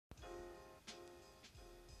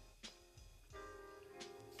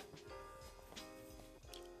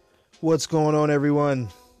What's going on, everyone?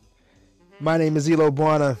 My name is Elo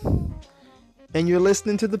Buana, and you're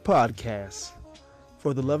listening to the podcast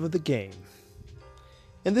For the Love of the Game.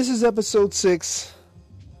 And this is episode 6,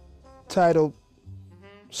 titled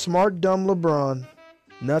Smart Dumb LeBron,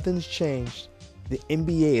 Nothing's Changed, the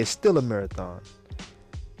NBA is Still a Marathon,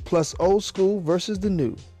 plus old school versus the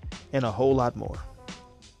new, and a whole lot more.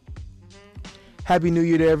 Happy New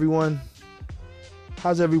Year to everyone.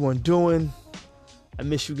 How's everyone doing? I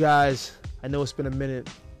miss you guys. I know it's been a minute.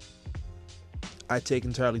 I take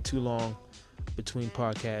entirely too long between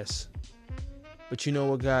podcasts. But you know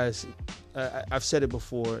what, guys? I've said it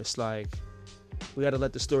before. It's like we got to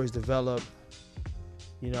let the stories develop.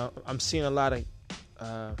 You know, I'm seeing a lot of,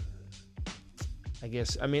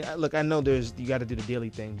 look, I know you got to do the daily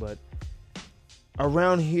thing, but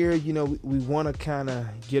around here, you know, we want to kind of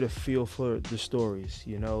get a feel for the stories,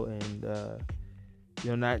 you know, and,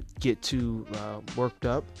 not get too worked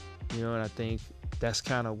up, you know, and I think that's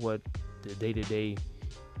kind of what the day-to-day,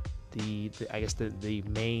 the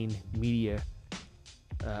main media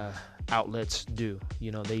outlets do.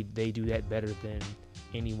 You know, they do that better than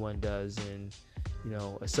anyone does, and, you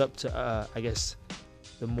know, it's up to,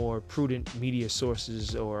 the more prudent media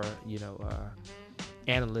sources or,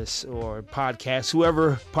 analysts or podcasters,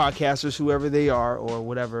 whoever they are or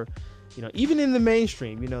whatever, you know, even in the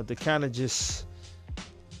mainstream, you know, to kind of just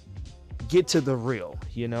get to the real,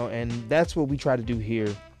 you know, and that's what we try to do here.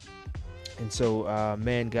 And so,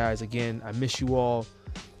 man, guys, again, I miss you all.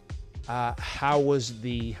 How was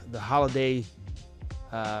the holiday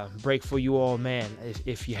break for you all, man?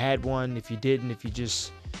 If you had one, if you didn't, if you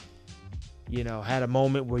just, you know, had a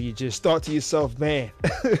moment where you just thought to yourself, man,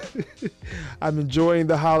 I'm enjoying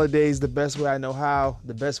the holidays the best way I know how,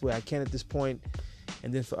 the best way I can at this point.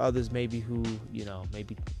 And then for others, maybe who, you know,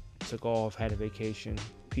 maybe took off, had a vacation.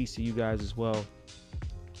 Peace to you guys as well.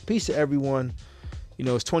 Peace to everyone. You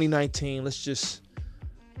know, it's 2019. Let's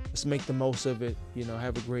make the most of it. You know,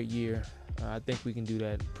 have a great year. I think we can do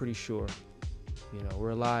that. Pretty sure. You know,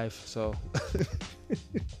 we're alive. So,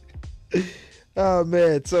 oh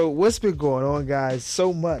man. So what's been going on, guys?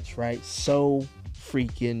 So much, right? So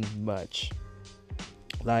freaking much.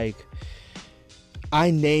 Like,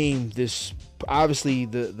 I named this. Obviously,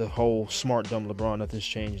 the whole smart dumb LeBron, nothing's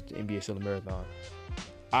changed. The NBA still a marathon.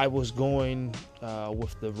 I was going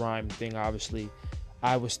with the rhyme thing, obviously.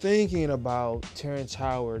 I was thinking about Terrence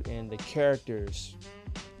Howard and the characters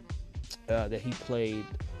that he played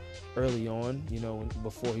early on, you know,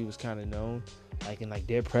 before he was kind of known, like in like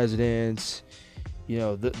Dead Presidents, you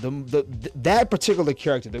know, that particular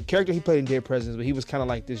character, the character he played in Dead Presidents, but he was kind of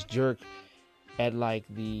like this jerk at like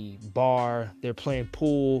the bar. They're playing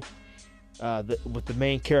pool with the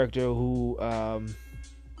main character who,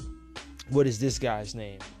 what is this guy's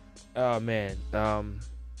name? Oh man,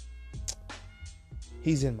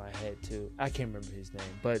 he's in my head too. I can't remember his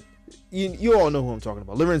name, but you all know who I'm talking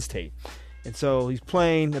about. Larenz Tate. And so he's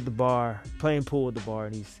playing at the bar, playing pool at the bar,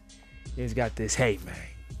 and he's got this, hey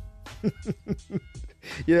man,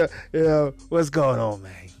 you know what's going on,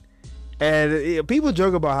 man. And people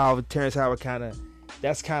joke about how Terrence Howard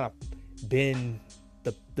that's kind of been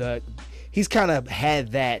he's kind of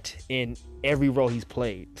had that in every role he's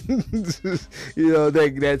played. You know,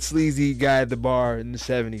 that sleazy guy at the bar in the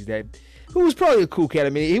 70s who was probably a cool cat. I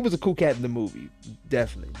mean, he was a cool cat in the movie,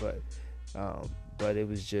 definitely, but it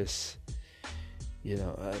was just, you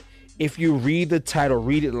know, if you read the title,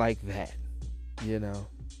 read it like that, you know.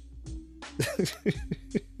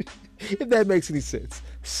 If that makes any sense.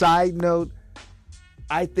 Side note,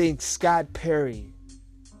 I think Scott Perry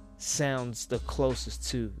sounds the closest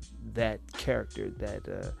to that character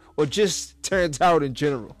or just Terrence Howard in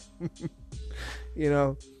general. You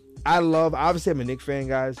know, obviously I'm a Knicks fan,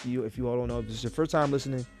 guys. If you all don't know, if this is your first time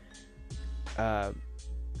listening, I'm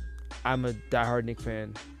a diehard Knicks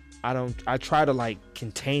fan. I try to like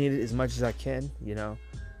contain it as much as I can, you know,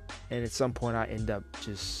 and at some point I end up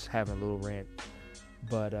just having a little rant.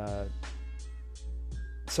 But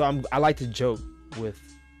so I like to joke with,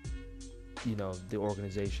 you know, the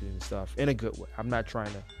organization and stuff in a good way. I'm not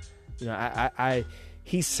trying to, you know,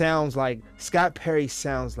 he sounds like, Scott Perry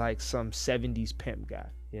sounds like some 70s pimp guy,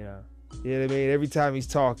 you know. You know what I mean? Every time he's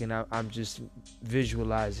talking, I'm just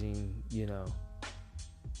visualizing, you know,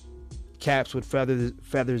 caps with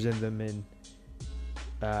feathers in them and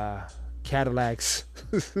Cadillacs,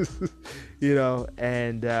 you know,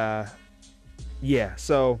 and yeah,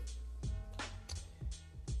 so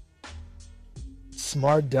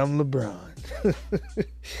smart dumb LeBron.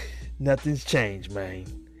 Nothing's changed, man.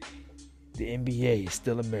 The NBA is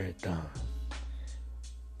still a marathon.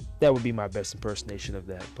 That would be my best impersonation of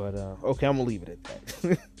that. But okay, I'm gonna leave it at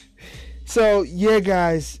that. So yeah,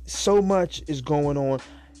 guys, so much is going on.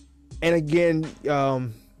 And again,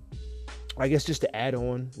 I guess just to add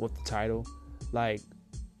on with the title, like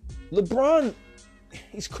LeBron,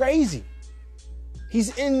 he's crazy.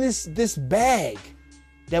 He's in this bag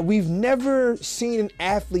that we've never seen an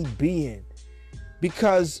athlete be in,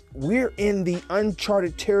 because we're in the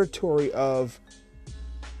uncharted territory of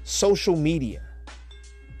social media.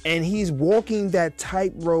 And he's walking that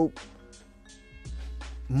tightrope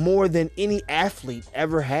more than any athlete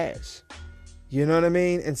ever has. You know what I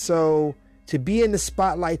mean? And so to be in the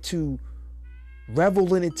spotlight, to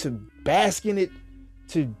revel in it, to bask in it,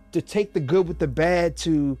 to take the good with the bad,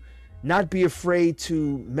 to not be afraid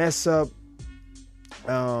to mess up,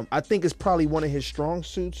 I think it's probably one of his strong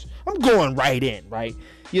suits. I'm going right in, right?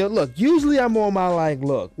 You know, look, usually I'm on my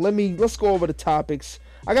let's go over the topics.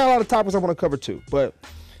 I got a lot of topics I want to cover too, but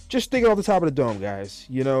just thinking off the top of the dome, guys,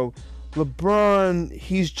 you know, LeBron,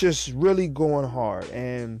 he's just really going hard.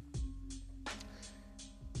 And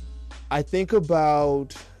I think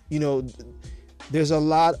about, you know, there's a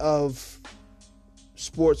lot of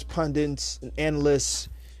sports pundits and analysts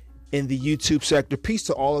in the YouTube sector. Peace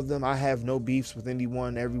to all of them. I have no beefs with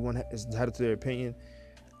anyone. Everyone is entitled to their opinion.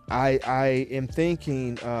 I am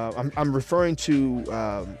thinking, I'm referring to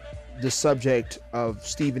the subject of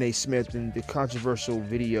Stephen A. Smith and the controversial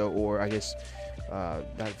video, or I guess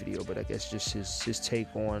not video, but I guess just his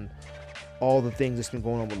take on all the things that's been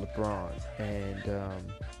going on with LeBron, and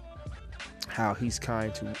how he's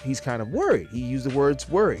kind of worried. He used the words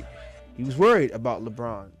worried. He was worried about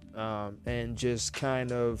LeBron, and just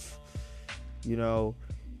kind of, you know,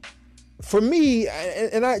 for me,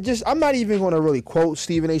 and I'm not even going to really quote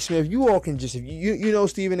Stephen A. Smith. You all can just, you know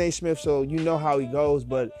Stephen A. Smith, so you know how he goes,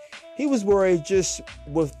 but he was worried just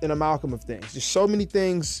with an amalgam of things. There's so many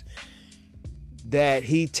things that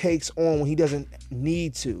he takes on when he doesn't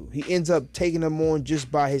need to. He ends up taking them on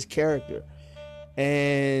just by his character.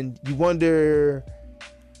 And you wonder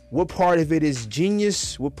what part of it is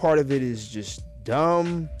genius, what part of it is just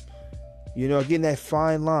dumb. You know, again, that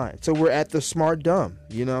fine line. So we're at the smart dumb,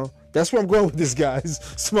 you know. That's where I'm going with this, guys.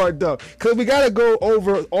 Smart dumb. Because we got to go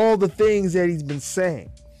over all the things that he's been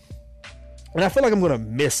saying. And I feel like I'm going to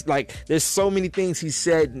miss, like, there's so many things he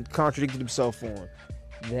said and contradicted himself on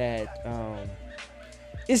that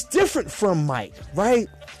it's different from Mike, right?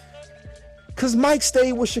 Because Mike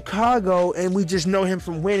stayed with Chicago and we just know him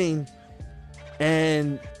from winning.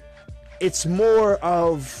 And it's more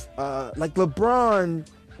of, like LeBron,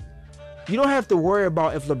 you don't have to worry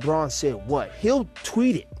about if LeBron said what. He'll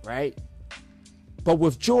tweet it, right? But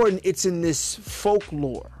with Jordan, it's in this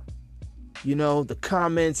folklore. You know, the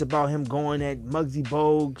comments about him going at Muggsy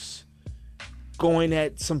Bogues, going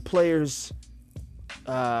at some players,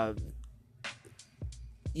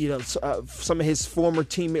 you know, some of his former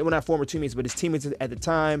teammates, well, not former teammates, but his teammates at the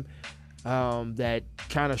time, that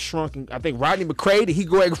kind of shrunk. And I think Rodney McCray, did he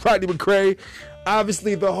go at Rodney McCray?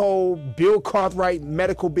 Obviously, the whole Bill Cartwright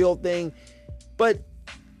medical bill thing. But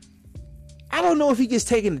I don't know if he gets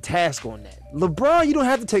taken to task on that. LeBron, you don't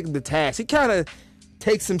have to take him to task. He kind of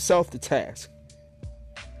takes himself to task,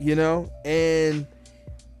 you know, and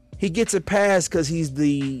he gets a pass because he's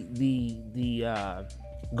the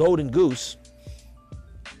golden goose.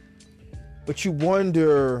 But you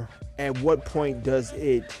wonder at what point does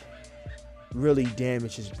it really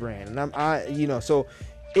damage his brand? And you know, so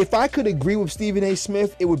if I could agree with Stephen A.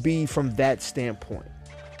 Smith, it would be from that standpoint.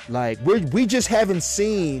 Like we just haven't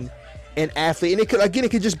seen an athlete, and it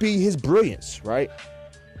could just be his brilliance, right?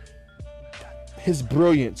 His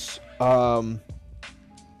brilliance that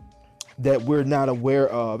we're not aware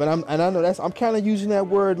of, and I know I'm kind of using that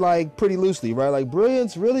word like pretty loosely, right? Like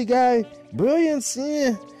brilliance, really, guy? Brilliance,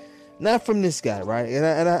 yeah, not from this guy, right?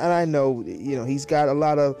 And I know, you know, he's got a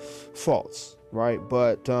lot of faults, right?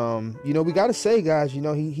 But you know, we got to say, guys, you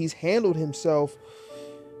know, he's handled himself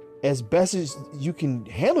as best as you can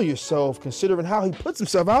handle yourself, considering how he puts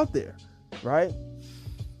himself out there, right?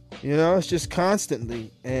 You know, it's just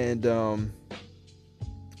constantly. And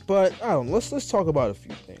but I don't know, let's talk about a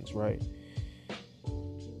few things, right?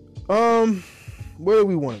 Where do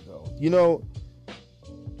we want to go? You know,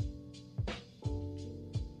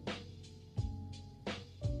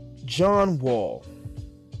 John Wall.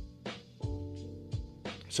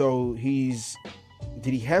 So did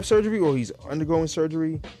he have surgery or he's undergoing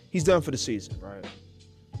surgery? He's done for the season, right?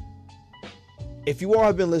 If you all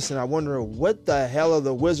have been listening, I wonder what the hell are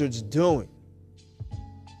the Wizards doing?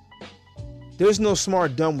 There's no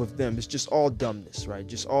smart dumb with them. It's just all dumbness, right?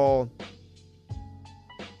 Just all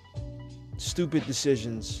stupid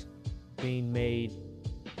decisions being made.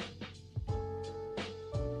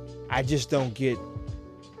 I just don't get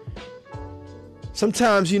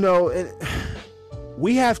sometimes,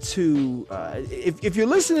 we have to, if you're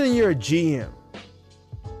listening and you're a GM,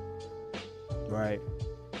 right?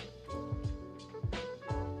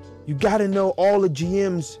 You got to know all the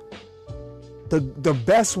GMs, the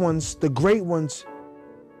best ones, the great ones,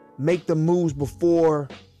 make the moves before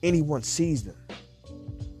anyone sees them.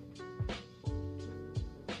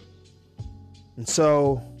 And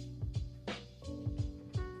so,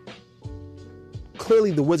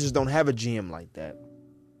 clearly the Wizards don't have a GM like that.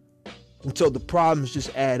 And so the problems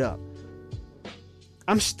just add up.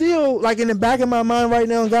 I'm still, like, in the back of my mind right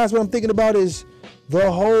now, guys, what I'm thinking about is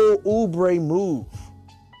the whole Oubre move.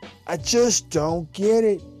 I just don't get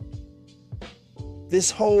it.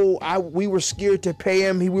 This whole, we were scared to pay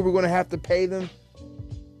him. We were going to have to pay them.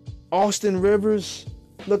 Austin Rivers.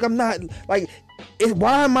 Look, I'm not, like,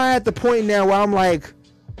 why am I at the point now where I'm like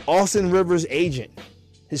Austin Rivers' agent?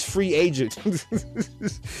 His free agent.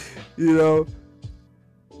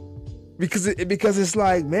 Because it's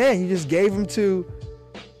like, man, you just gave him to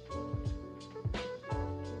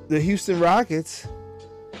the Houston Rockets,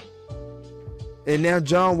 and now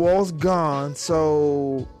John Wall's gone.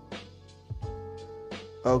 So,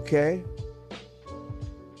 okay,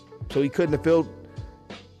 so he couldn't have filled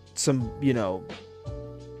some,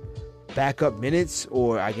 backup minutes,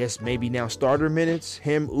 or I guess maybe now starter minutes.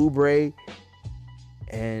 Him, Oubre,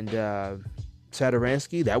 and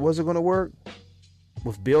Satoransky. That wasn't going to work.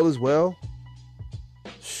 With Bill as well.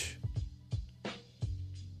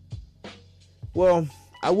 Well,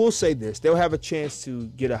 I will say this. They'll have a chance to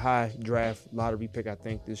get a high draft lottery pick, I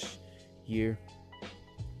think, this year.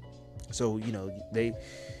 So,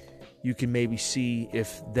 you can maybe see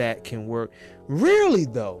if that can work. Rarely,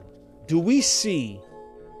 though, do we see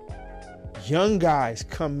young guys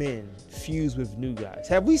come in, fuse with new guys.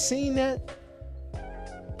 Have we seen that?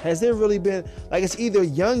 Has there really been, like, it's either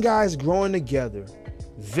young guys growing together,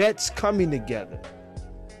 vets coming together,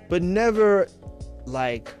 but never,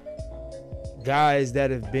 like, guys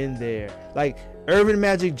that have been there. Like, Earvin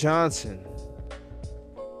Magic Johnson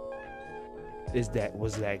was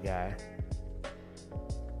that guy.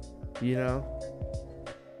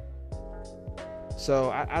 So,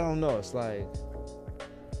 I don't know. It's like,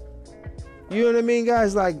 you know what I mean,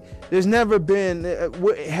 guys? Like, there's never been,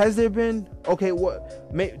 has there been? Okay,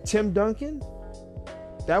 Tim Duncan?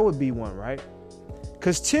 That would be one, right?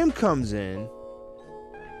 Because Tim comes in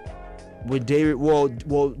with David,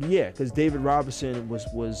 because David Robinson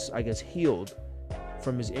was, I guess, healed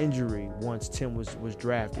from his injury once Tim was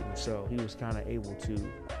drafted, and so he was kind of able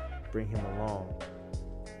to bring him along.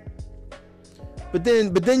 But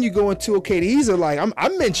then you go into, okay, these are like,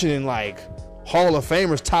 I'm mentioning like Hall of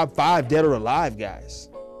Famers, top 5 dead or alive guys.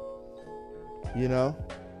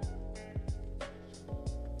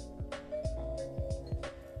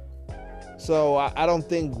 So I don't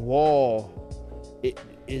think Wall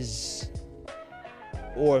is,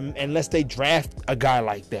 or unless they draft a guy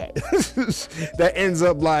like that, that ends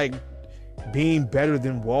up like being better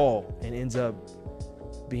than Wall and ends up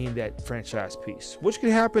being that franchise piece, which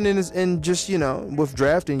could happen in just, with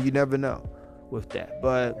drafting. You never know with that.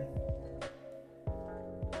 But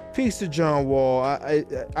peace to John Wall.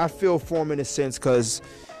 I feel for him in a sense, because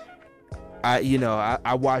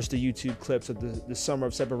I watched the YouTube clips of the Summer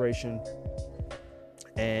of Separation,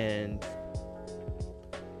 and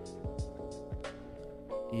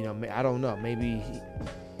I don't know, maybe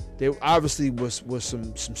there obviously was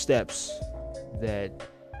some steps that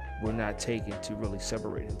were not taken to really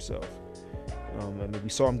separate himself. We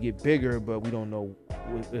saw him get bigger, but we don't know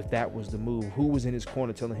if that was the move. Who was in his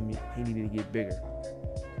corner telling him he needed to get bigger?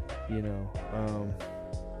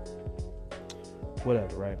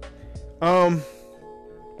 Whatever, right?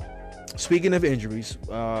 Speaking of injuries,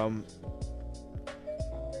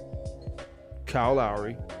 Kyle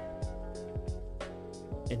Lowry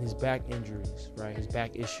and his back injuries, right? His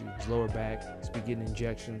back issue, his lower back. He's been getting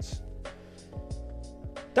injections.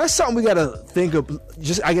 That's something we gotta think of.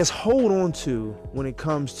 Just, I guess, hold on to when it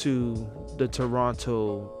comes to the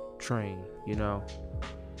Toronto train,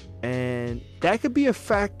 and that could be a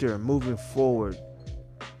factor moving forward.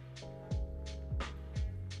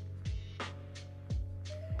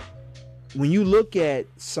 When you look at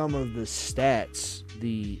some of the stats,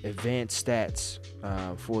 the advanced stats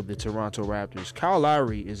for the Toronto Raptors, Kyle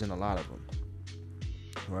Lowry is in a lot of them,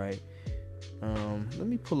 right? Let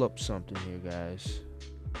me pull up something here, guys.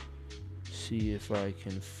 See if I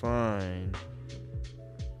can find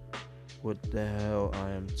what the hell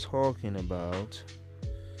I am talking about.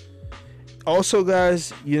 Also,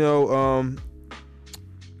 guys, the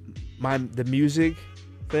music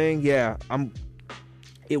thing,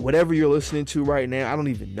 whatever you're listening to right now, I don't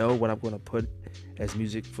even know what I'm going to put as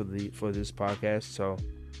music for this podcast. So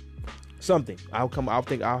something I'll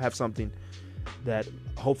think I'll have something that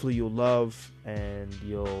hopefully you'll love and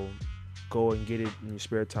you'll go and get it in your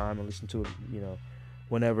spare time and listen to it,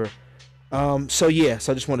 whenever. So I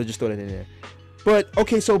just wanted to just throw that in there. But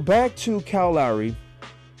okay, so back to Kyle Lowry.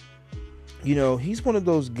 He's one of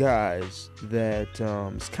those guys that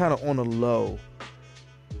is kind of on the low.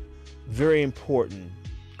 Very important.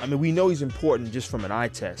 I mean, we know he's important just from an eye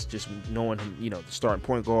test, just knowing him, the starting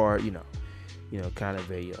point guard, kind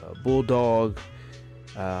of a bulldog,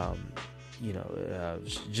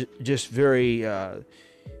 just very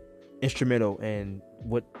instrumental in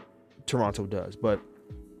what Toronto does. But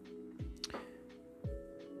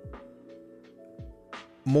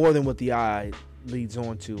more than what the eye leads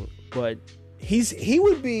on to. But he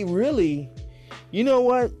would be really,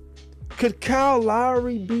 what? Could Kyle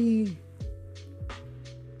Lowry be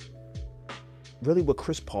really what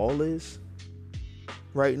Chris Paul is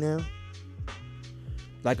right now?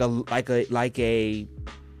 Like a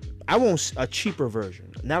I want a cheaper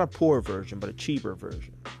version, not a poor version, but a cheaper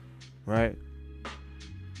version, right?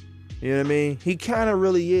 You know what I mean? He kind of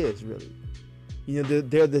really is, really.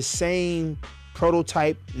 They're the same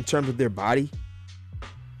prototype in terms of their body,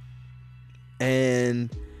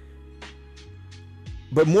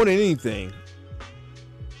 but more than anything,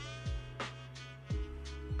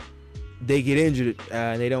 they get injured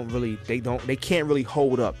and they can't really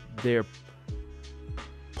hold up their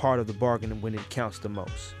part of the bargain when it counts the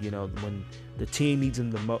most. When the team needs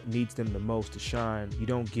them the most to shine, you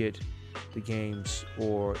don't get the games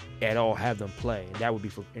or at all have them play. And that would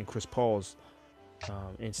be in Chris Paul's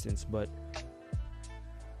instance. But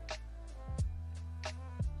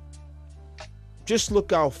just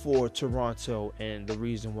look out for Toronto and the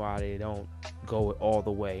reason why they don't go all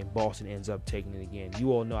the way and Boston ends up taking it again.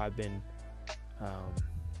 You all know I've been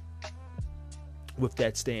with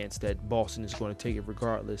that stance that Boston is going to take it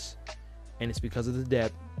regardless, and it's because of the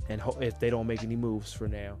depth and if they don't make any moves for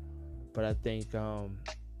now. But I think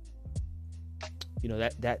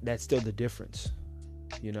that's still the difference,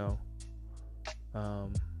 when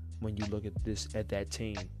you look at that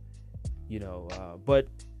team, but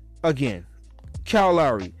again, Kyle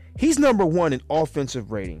Lowry, he's number one in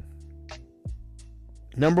offensive rating.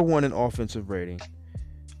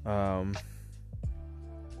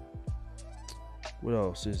 What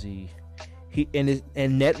else is he? In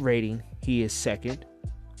net rating, he is second.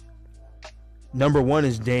 Number one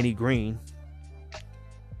is Danny Green.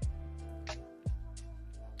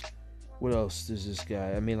 What else is this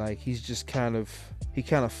guy? I mean, he's just kind of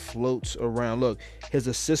floats around. Look, his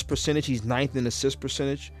assist percentage, he's ninth in assist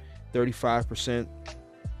percentage, 35%.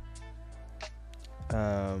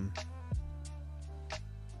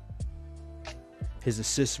 His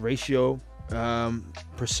assist ratio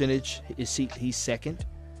percentage he's second,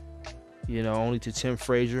 only to Tim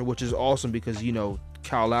Frazier, which is awesome because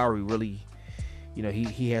Kyle Lowry really,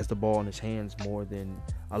 he has the ball in his hands more than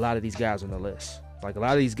a lot of these guys on the list. Like a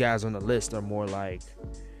lot of these guys on the list are more like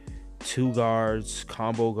two guards,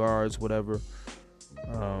 combo guards, whatever.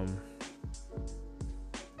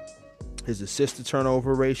 His assist to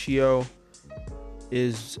turnover ratio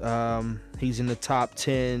is he's in the top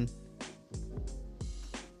 10.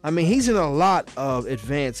 I mean, he's in a lot of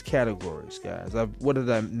advanced categories, guys. What did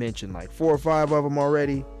I mention? Like 4 or 5 of them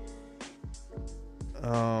already.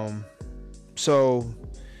 So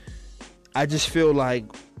I just feel like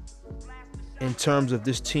in terms of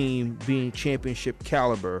this team being championship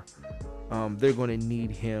caliber, they're going to need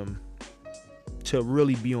him to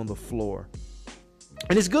really be on the floor.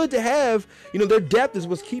 And it's good to have, their depth is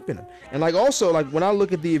what's keeping them. And also when I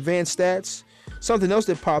look at the advanced stats, something else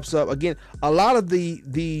that pops up, again, a lot of the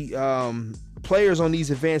players on these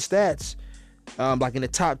advanced stats, like in the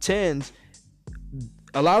top 10s,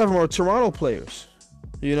 a lot of them are Toronto players.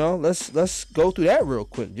 Let's go through that real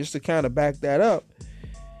quick just to kind of back that up.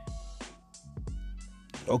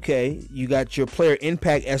 Okay, you got your player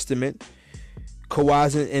impact estimate.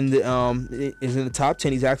 Kawhi's is in the top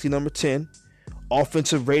 10. He's actually number 10.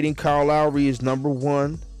 Offensive rating, Kyle Lowry is number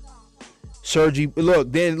 1.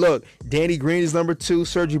 Danny Green is number 2.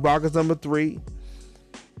 Serge Ibaka is number 3.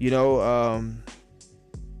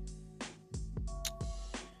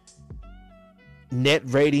 Net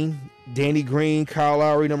rating, Danny Green, Kyle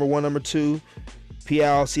Lowry, number 1, number 2.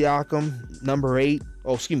 P.L. Siakam, number 8.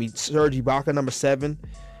 Serge Ibaka, number 7.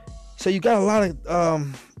 So you got a lot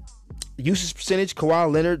of usage percentage.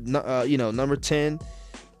 Kawhi Leonard, number 10.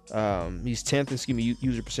 He's 10th,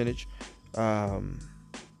 user percentage. And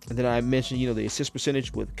then I mentioned, the assist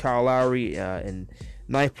percentage with Kyle Lowry in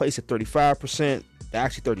 9th place at 35%,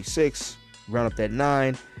 actually 36, round up that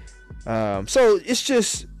 9. So it's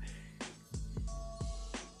just,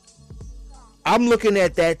 I'm looking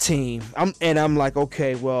at that team. I'm like,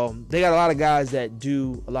 okay, well, they got a lot of guys that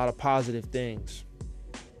do a lot of positive things,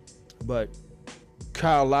 but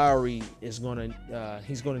Kyle Lowry is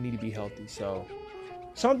he's gonna need to be healthy. So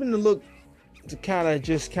something to kind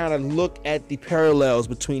of look at the parallels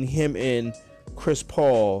between him and Chris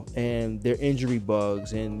Paul and their injury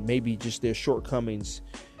bugs and maybe just their shortcomings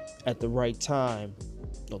at the right time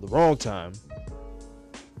or the wrong time.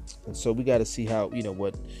 And so we got to see how,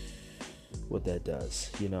 what that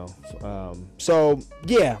does, So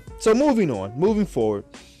yeah, so moving forward,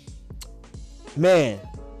 man,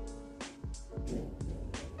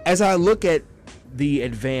 as I look at the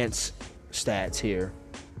advanced stats here,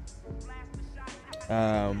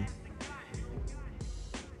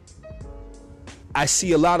 I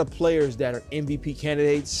see a lot of players that are MVP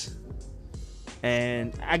candidates,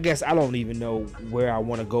 and I guess I don't even know where I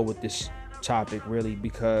want to go with this topic really,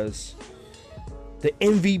 because the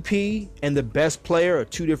MVP and the best player are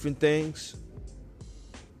two different things.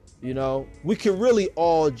 We can really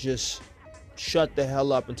all just shut the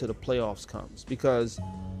hell up until the playoffs comes, because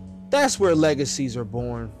that's where legacies are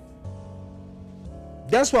born.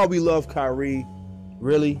 That's why we love Kyrie,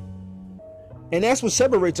 really. And that's what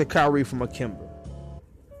separates a Kyrie from a Kemba.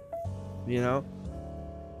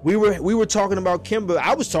 We were talking about Kemba.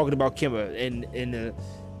 I was talking about Kemba in the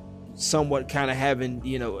somewhat kind of having,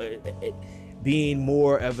 being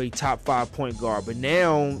more of a top 5 point guard. But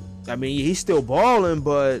now, I mean, he's still balling,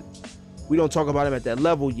 but we don't talk about him at that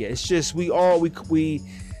level yet. It's just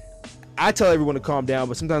I tell everyone to calm down,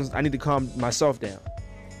 but sometimes I need to calm myself down.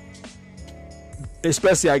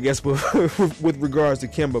 Especially, I guess, with regards to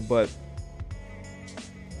Kemba. But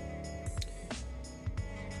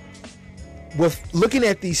with looking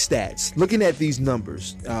at these stats, looking at these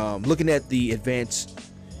numbers, looking at the advanced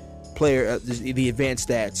player, the advanced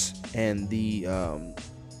stats, and the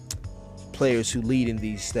players who lead in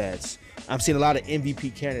these stats, I'm seeing a lot of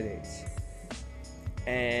MVP candidates.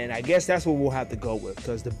 And I guess that's what we'll have to go with,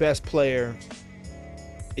 because the best player,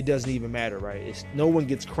 it doesn't even matter, right? No one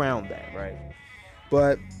gets crowned that, right?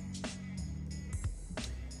 But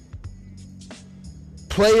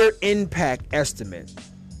player impact estimate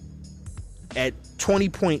at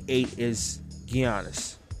 20.8 is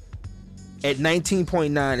Giannis. At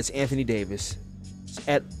 19.9 is Anthony Davis.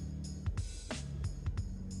 At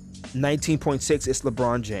 19.6 is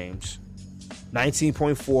LeBron James.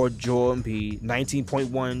 19.4 Joel Embiid.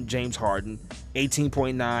 19.1 James Harden.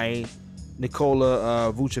 18.9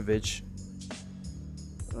 Nikola Vucevic.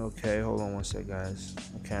 Okay, hold on one sec, guys.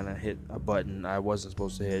 I kind of hit a button I wasn't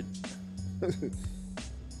supposed to hit.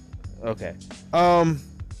 Okay.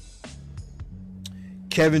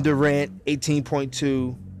 Kevin Durant,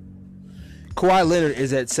 18.2. Kawhi Leonard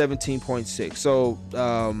is at 17.6. So,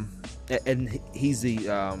 and he's in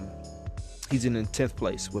 10th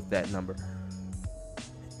place with that number.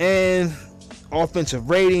 And offensive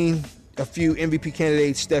rating, a few MVP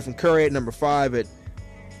candidates. Stephen Curry at number 5 at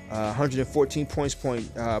 114 points,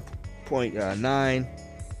 point 9.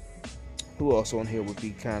 Who else on here would be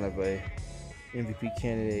kind of a MVP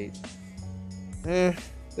candidate?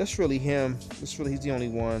 That's really him. He's the only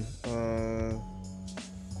one.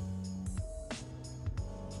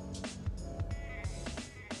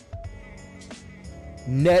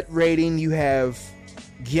 Net rating, you have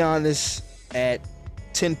Giannis at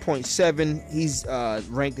 10.7. He's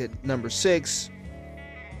ranked at number 6.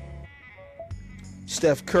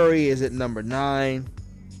 Steph Curry is at number 9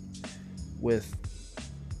 with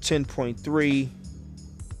 10.3.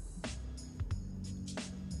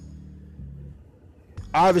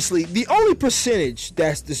 Obviously, the only percentage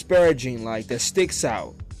that's disparaging, like that sticks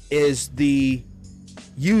out, is the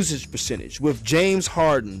usage percentage, with James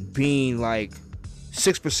Harden being like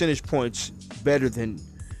 6 percentage points better than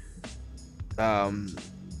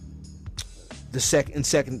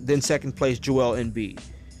second place Joel Embiid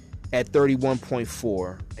at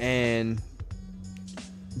 31.4, and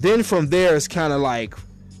then from there it's kind of like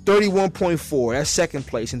 31.4. That's second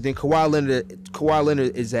place, and then Kawhi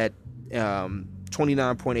Leonard is at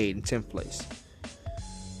 29.8 in 10th place.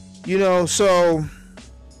 So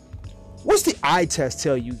what's the eye test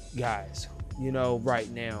tell you guys? Right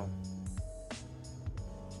now.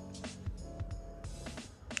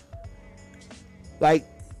 Like,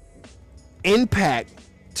 impact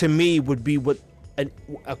to me would be what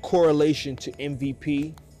a correlation to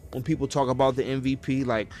MVP. When people talk about the MVP,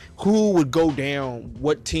 like who would go down,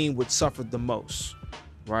 what team would suffer the most,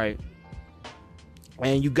 right?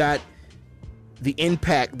 And you got the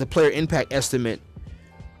player impact estimate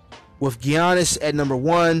with Giannis at number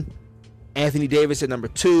 1 Anthony Davis at number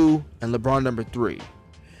 2, and LeBron number 3.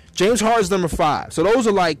 James Harden's number 5. So those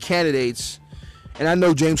are like candidates, and I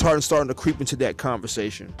know James Harden's starting to creep into that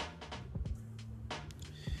conversation.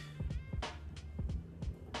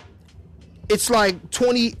 It's like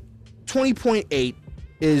 20.8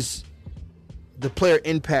 is the player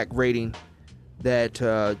impact rating that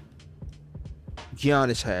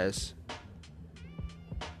Giannis has.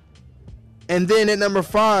 And then at number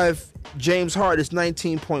 5, James Harden is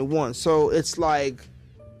 19.1. So it's like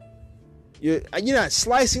you're not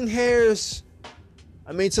slicing hairs.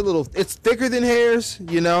 I mean, it's thicker than hairs,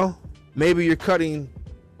 you know. Maybe you're cutting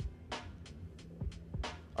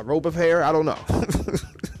a rope of hair. I don't know.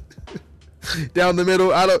 Down the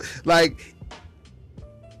middle. I don't like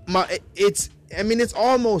it's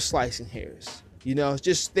almost slicing hairs. You know, it's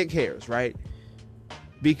just thick hairs, right?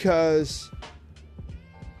 Because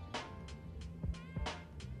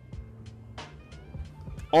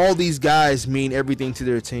all these guys mean everything to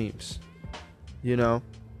their teams. You know,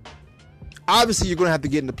 obviously you're going to have to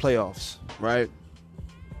get in the playoffs, right?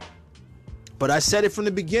 But I said it from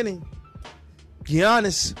the beginning.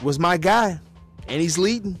 Giannis was my guy, and he's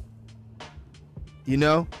leading. You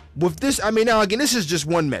know, with this, I mean, now again, this is just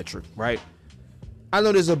one metric, right? I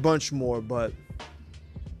know there's a bunch more, but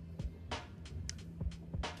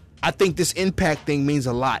I think this impact thing means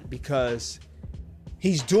a lot because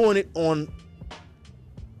he's doing it on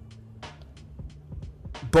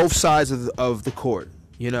both sides of the court.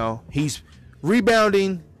 You know, he's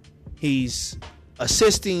rebounding, he's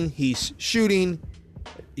assisting, he's shooting,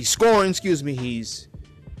 he's scoring, he's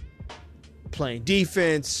playing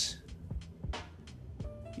defense,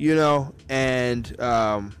 you know, and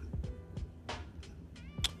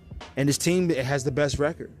his team has the best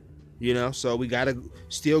record, you know, so we got to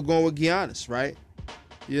still go with Giannis, right?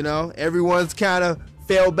 You know, everyone's kind of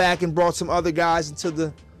fell back and brought some other guys into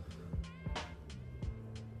the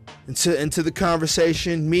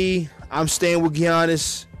conversation. I'm staying with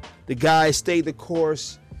Giannis. The guy stayed the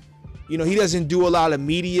course. You know, he doesn't do a lot of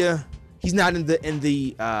media. He's not in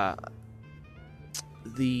the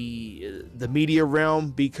media realm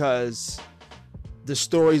because the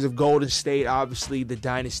stories of Golden State, obviously the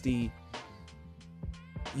dynasty,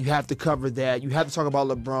 you have to cover that. You have to talk about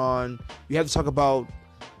LeBron. You have to talk about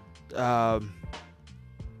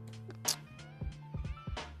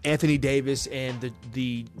Anthony Davis and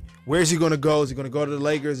the where is he going to go? Is he going to go to the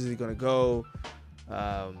Lakers? Is he going to go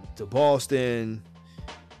to Boston?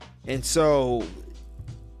 And so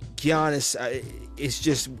Giannis, it's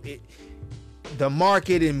just the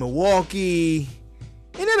market in Milwaukee,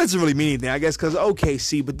 and that doesn't really mean anything, I guess, because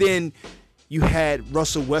OKC. But then you had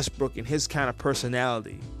Russell Westbrook and his kind of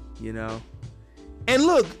personality, you know. And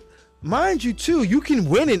look, mind you, too, you can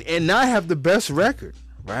win it and not have the best record,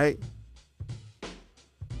 right?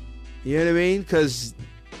 You know what I mean? Because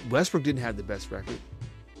Westbrook didn't have the best record,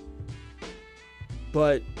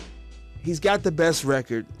 but he's got the best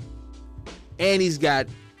record, and he's got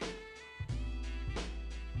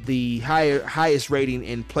the highest rating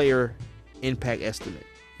in player impact estimate,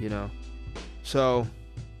 you know. So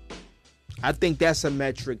I think that's a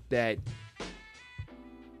metric that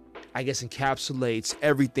I guess encapsulates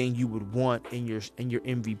everything you would want in your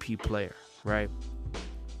MVP player, right?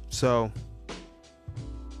 So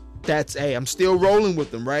I'm still rolling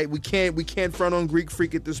with them, right? We can't front on Greek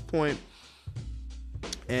Freak at this point.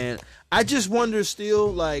 And I just wonder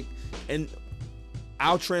still, like, and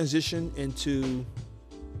I'll transition into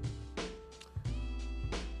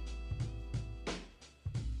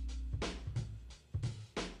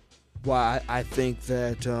why I think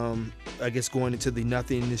that I guess going into the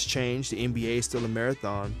nothing has changed. The NBA is still a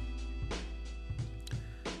marathon.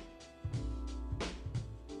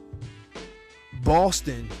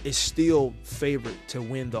 Boston is still favored to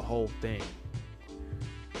win the whole thing.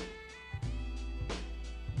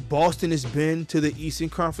 Boston has been to the Eastern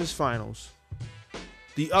Conference Finals.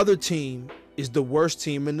 The other team is the worst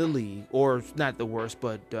team in the league, or not the worst,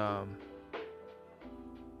 but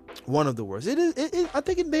one of the worst. I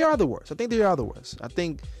think they are the worst. I think they are the worst. I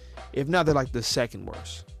think, if not, they're like the second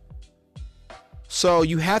worst. So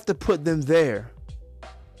you have to put them there.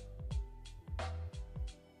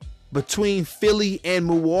 Between Philly and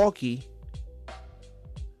Milwaukee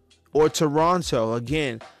or Toronto.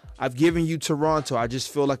 Again, I've given you Toronto. I just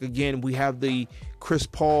feel like, again, we have the Chris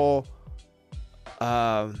Paul,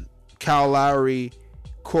 Kyle Lowry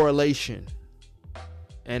correlation.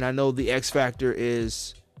 And I know the X factor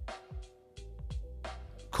is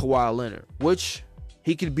Kawhi Leonard, which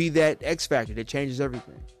he could be that X factor that changes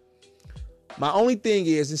everything. My only thing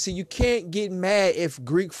is, and see, you can't get mad if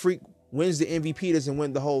Greek Freak wins the MVP, doesn't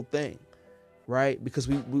win the whole thing. right? Because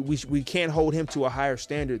we can't hold him to a higher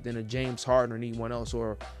standard than a James Harden or anyone else,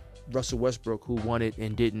 or Russell Westbrook, who won it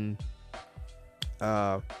and didn't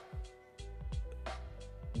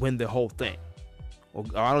win the whole thing. Or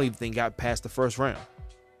I don't even think got past the first round.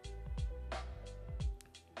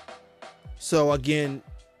 So again,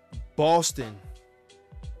 Boston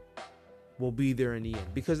will be there in the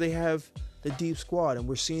end because they have the deep squad, and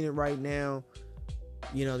we're seeing it right now.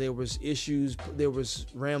 You know, there was issues, there was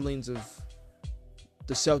ramblings of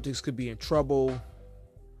the Celtics could be in trouble.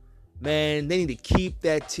 Man, they need to keep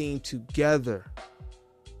that team together.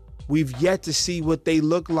 We've yet to see what they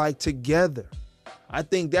look like together. I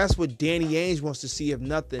think that's what Danny Ainge wants to see, if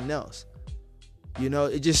nothing else. You know,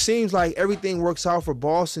 it just seems like everything works out for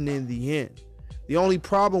Boston in the end. The only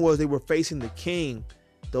problem was they were facing the King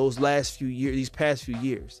these past few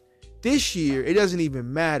years. This year, it doesn't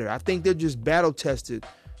even matter. I think they're just battle tested.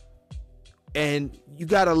 And you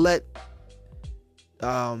got to let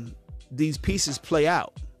these pieces play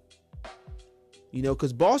out. You know,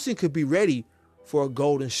 because Boston could be ready for a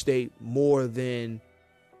Golden State more than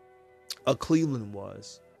a Cleveland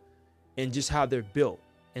was, and just how they're built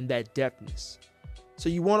and that depthness. So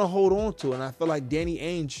you want to hold on to it. And I feel like Danny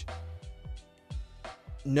Ainge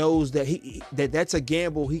knows that that's a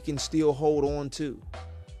gamble he can still hold on to.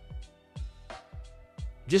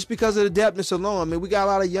 Just because of the depthness alone. I mean, we got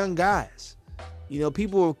a lot of young guys. You know,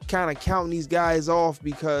 people are kind of counting these guys off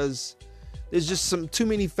because there's just too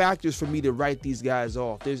many factors for me to write these guys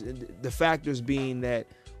off. There's the factors being that,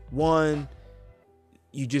 one,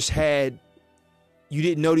 you didn't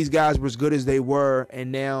know these guys were as good as they were,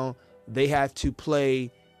 and now they have to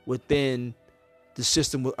play within the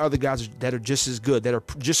system with other guys that are just as good, that are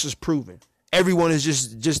just as proven. Everyone is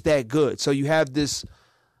just that good. So you have this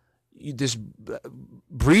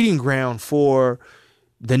breeding ground for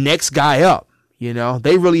the next guy up. You know,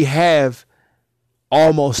 they really have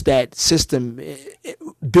almost that system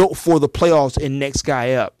built for the playoffs and next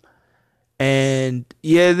guy up. And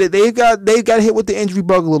yeah, they got hit with the injury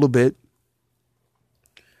bug a little bit.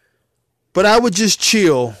 But I would just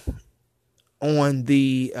chill on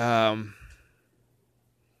the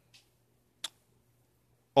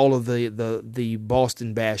all of the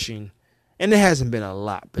Boston bashing. And there hasn't been a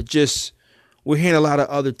lot, but just we're hearing a lot of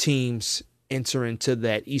other teams enter into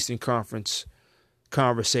that Eastern Conference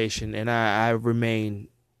conversation, and I remain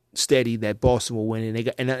steady that Boston will win,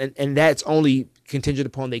 and that's only contingent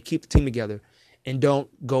upon they keep the team together and don't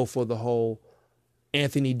go for the whole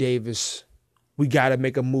Anthony Davis, we got to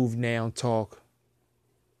make a move now talk.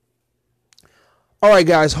 All right,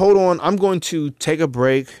 guys, hold on. I'm going to take a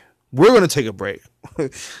break. We're going to take a break,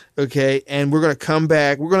 okay, and we're going to come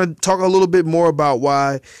back. We're going to talk a little bit more about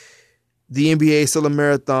why the NBA is still a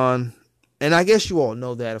marathon. And I guess you all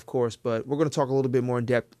know that, of course, but we're going to talk a little bit more in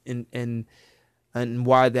depth and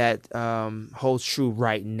why that holds true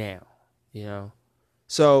right now, you know.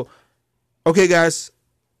 So, okay, guys,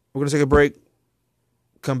 we're going to take a break.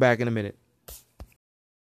 Come back in a minute.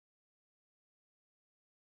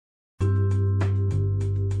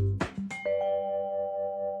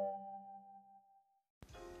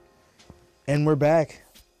 And we're back.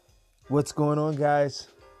 What's going on, guys?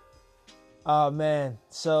 Oh, man.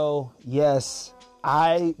 So, yes,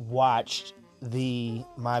 I watched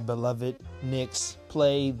my beloved Knicks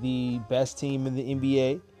play the best team in the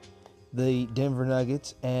NBA, the Denver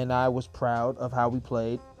Nuggets, and I was proud of how we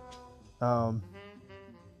played. I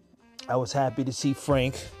was happy to see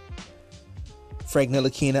Frank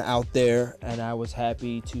Ntilikina out there, and I was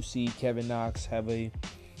happy to see Kevin Knox have an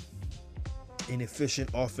efficient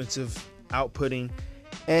offensive outputting.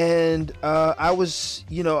 And I was,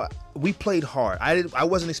 you know, we played hard. I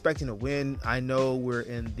wasn't expecting to win. I know we're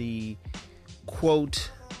in the quote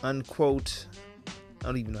unquote, I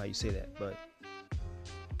don't even know how you say that, but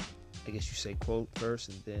I guess you say quote first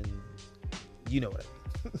and then you know what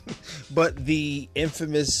I mean. But the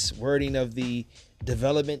infamous wording of the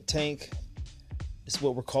development tank is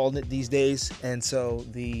what we're calling it these days. And so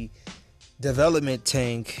the development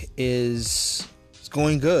tank is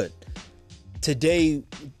going good. Today,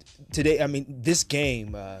 I mean, this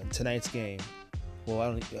game, tonight's game,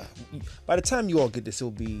 well, by the time you all get this,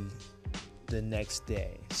 it'll be the next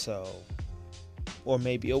day. So, or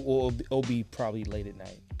maybe it'll be probably late at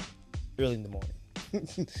night, early in the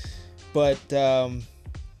morning. But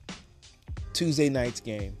Tuesday night's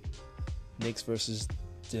game, Knicks versus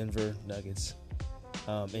Denver Nuggets,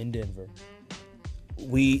 in Denver.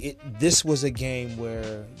 This was a game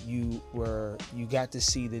where you got to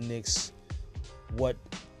see the Knicks, what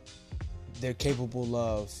they're capable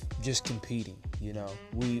of, just competing. You know,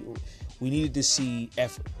 we needed to see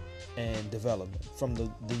effort. and development from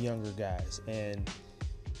the younger guys. And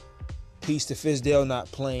peace to Fizdale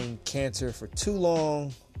not playing Cantor for too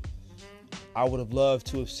long. I would have loved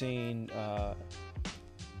to have seen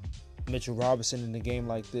Mitchell Robinson in a game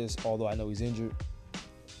like this, although I know he's injured.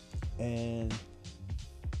 And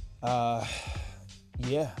I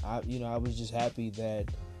was just happy that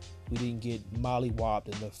we didn't get mollywopped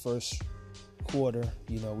in the first quarter.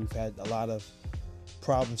 We've had a lot of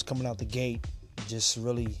problems coming out the gate. Just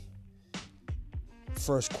really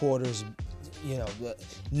first quarters.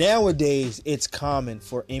 Nowadays it's common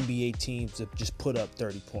for NBA teams to just put up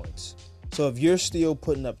 30 points. So if you're still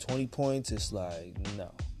putting up 20 points, it's like,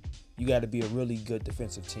 no. You got to be a really good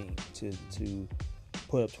defensive team to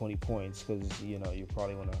put up 20 points, because you're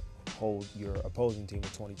probably going to hold your opposing team to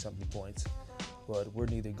 20-something points. But we're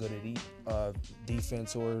neither good at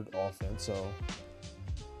defense or offense, so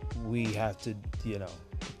we have to,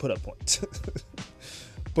 put up points.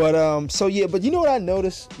 But but you know what I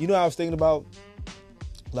noticed? I was thinking about,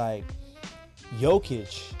 like,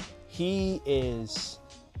 Jokic. He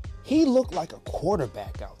looked like a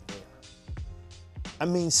quarterback out there. I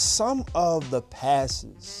mean, some of the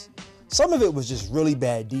passes, some of it was just really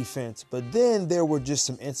bad defense, but then there were just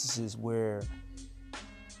some instances where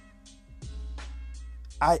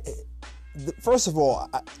first of all,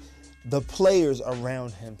 the players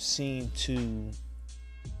around him seem to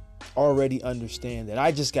already understand that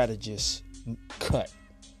I just got to just cut.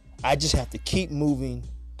 I just have to keep moving,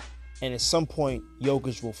 and at some point,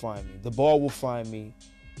 Jokic will find me. The ball will find me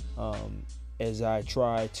as I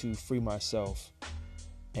try to free myself.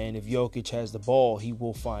 And if Jokic has the ball, he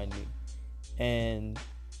will find me. And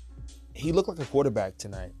he looked like a quarterback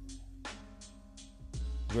tonight.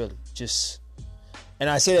 Really, and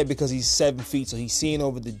I say that because he's 7 feet, so he's seeing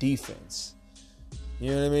over the defense.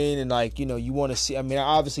 You know what I mean? And you want to see. I mean,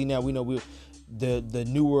 obviously now we know we're the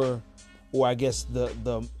newer, or I guess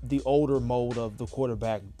the older mode of the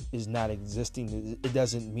quarterback is not existing. It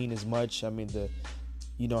doesn't mean as much. I mean,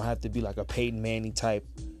 you don't have to be like a Peyton Manning type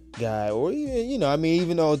guy, or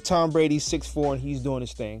even though Tom Brady's 6'4" and he's doing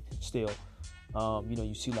his thing still.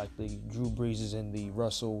 You see like the Drew Breeses and the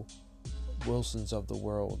Russell Wilsons of the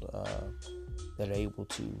world that are able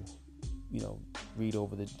to, read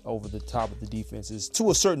over the top of the defenses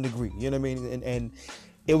to a certain degree. You know what I mean? And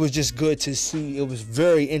it was just good to see. It was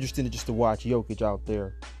very interesting just to watch Jokic out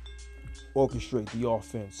there orchestrate the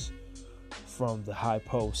offense from the high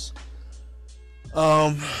post.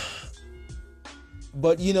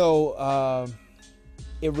 But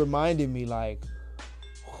it reminded me, like,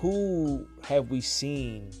 who have we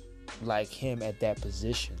seen like him at that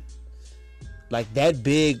position? Like, that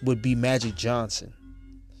big would be Magic Johnson,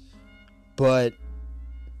 but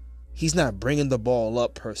he's not bringing the ball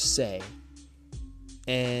up per se,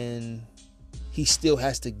 and he still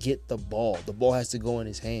has to get the ball. The ball has to go in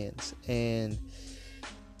his hands, and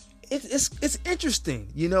it's interesting.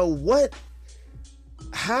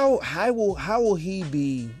 How will he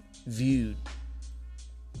be viewed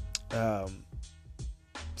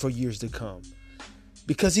for years to come?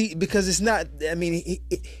 Because it's not. I mean,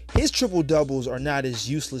 his triple doubles are not as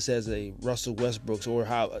useless as a Russell Westbrook's, or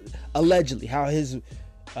how allegedly how his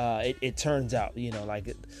it turns out.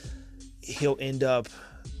 Like he'll end up.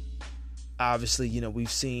 Obviously,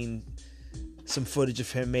 we've seen some footage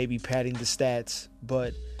of him maybe padding the stats,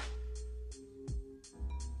 but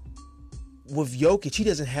with Jokic, he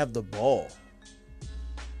doesn't have the ball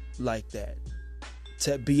like that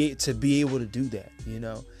to be able to do that,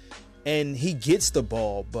 and he gets the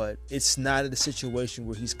ball, but it's not in a situation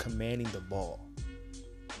where he's commanding the ball.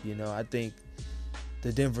 I think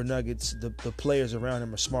the Denver Nuggets, the players around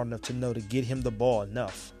him are smart enough to know to get him the ball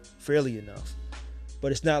fairly enough,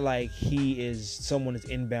 but it's not like someone is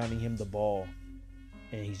inbounding him the ball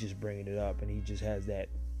and he's just bringing it up and he just has that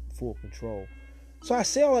full control. So I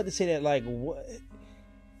say all that to say that, like,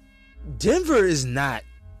 Denver is not,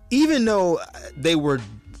 even though they were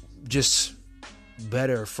just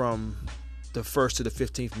better from the first to the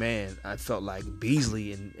 15th man, I felt like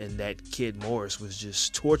Beasley and that kid Morris was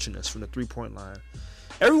just torching us from the 3-point line.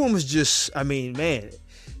 Everyone was just, I mean, man,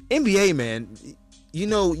 NBA, man,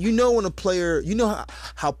 when a player,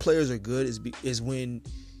 how players are good is when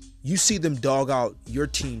you see them dog out your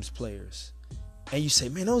team's players. And you say,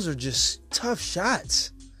 man, those are just tough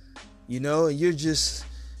shots, and you're just,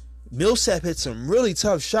 Millsap hit some really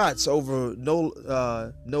tough shots over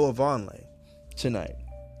Noah Vonleh tonight.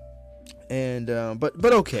 And, but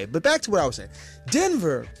okay, but back to what I was saying.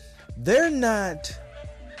 Denver, they're not,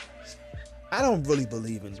 I don't really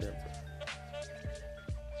believe in Denver.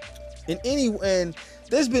 And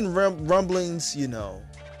there's been rumblings,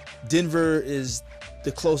 Denver is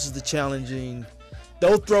the closest to challenging.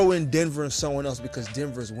 They'll throw in Denver and someone else because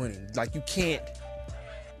Denver's winning. Like, you can't.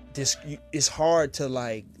 It's hard to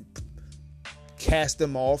like cast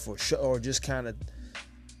them off or just kind of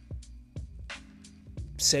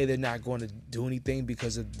say they're not going to do anything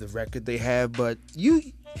because of the record they have. But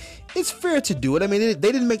it's fair to do it. I mean,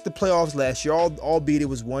 they didn't make the playoffs last year, albeit it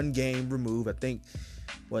was one game removed. I think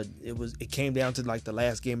it came down to like the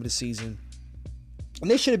last game of the season, and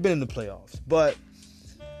they should have been in the playoffs. But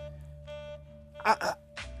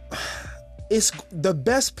it's the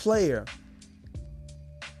best player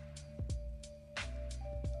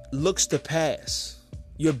looks to pass.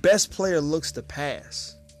 Your best player looks to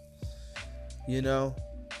pass. You know?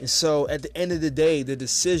 And so at the end of the day, the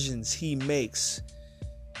decisions he makes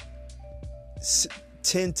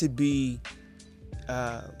tend to be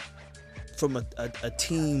from a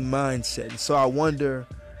team mindset. And so I wonder,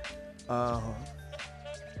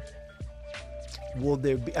 will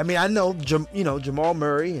there be? I mean, I know Jamal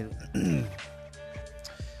Murray and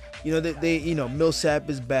they Millsap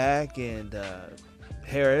is back and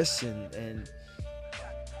Harris and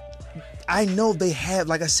I know they have,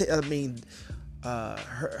 like I said, I mean,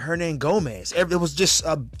 Hernan Gomez. It was just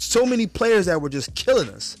so many players that were just killing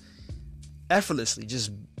us effortlessly,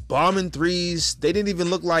 just bombing threes. They didn't even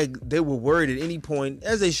look like they were worried at any point,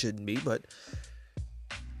 as they shouldn't be. But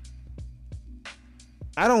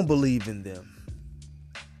I don't believe in them,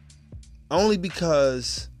 only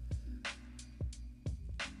because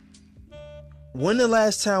when the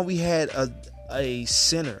last time we had a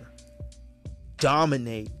center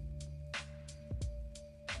dominate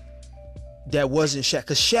that wasn't Shaq?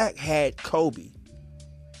 Because Shaq had Kobe.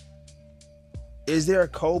 Is there a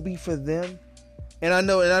Kobe for them? And I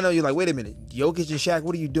know you're like, wait a minute, Jokic and Shaq,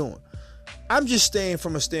 what are you doing? I'm just staying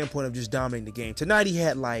from a standpoint of just dominating the game. Tonight he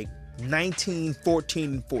had like 19,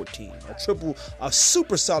 14, and 14. A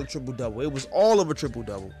super solid triple-double. It was all of a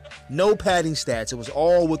triple-double. No padding stats. It was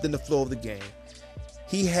all within the flow of the game.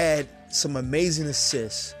 He had some amazing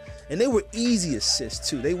assists. And they were easy assists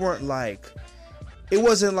too. They weren't like, it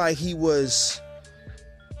wasn't like he wasn't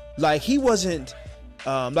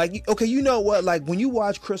like, okay, you know what? Like when you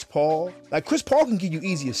watch Chris Paul, like Chris Paul can give you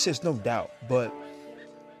easy assists, no doubt. But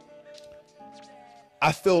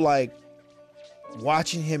I feel like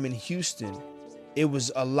watching him in Houston, it was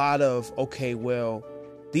a lot of, okay, well,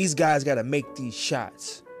 these guys got to make these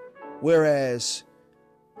shots. Whereas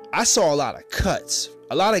I saw a lot of cuts.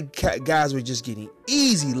 A lot of guys were just getting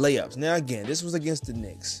easy layups. Now, again, this was against the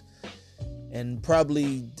Knicks. And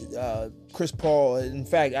probably Chris Paul, in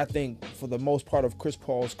fact, I think for the most part of Chris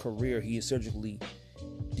Paul's career, he has surgically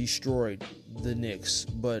destroyed the Knicks.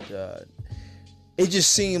 But it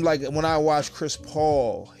just seemed like when I watched Chris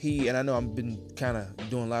Paul, and I know I've been kind of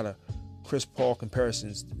doing a lot of Chris Paul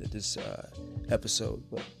comparisons this episode,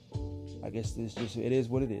 but I guess it is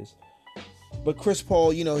what it is. But Chris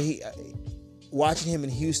Paul, watching him in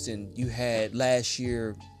Houston, you had last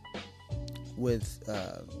year with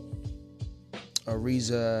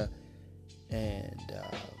Ariza and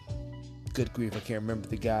good grief, I can't remember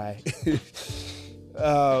the guy.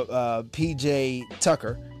 PJ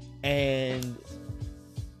Tucker and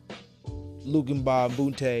Lugumbah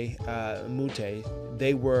Mute.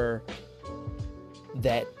 They were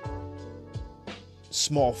that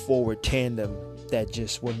small forward tandem that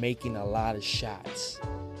just were making a lot of shots.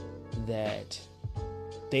 That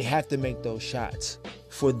they have to make those shots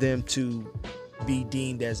for them to be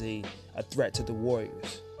deemed as a threat to the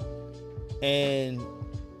Warriors. And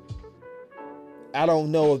I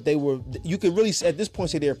don't know if you could really at this point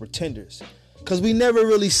say they're pretenders, because we never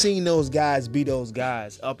really seen those guys be those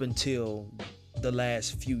guys up until the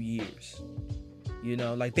last few years.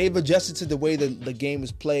 Like they've adjusted to the way the game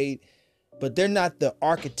is played, but they're not the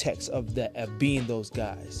architects of being those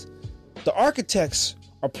guys. The architects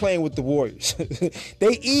are playing with the Warriors.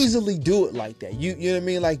 They easily do it like that. You know what I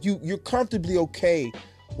mean? Like you're comfortably okay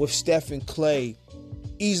with Steph and Clay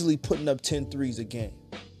easily putting up 10 threes a game.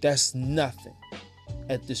 That's nothing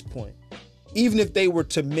at this point. Even if they were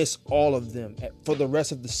to miss all of them for the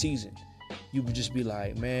rest of the season, you would just be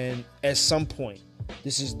like, man, at some point,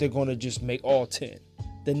 they're going to just make all 10.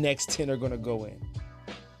 The next 10 are going to go in.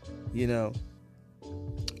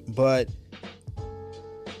 But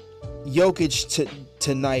Jokic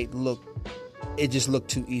tonight just looked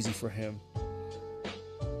too easy for him.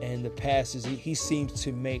 And the passes, he seems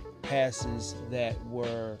to make passes that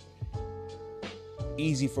were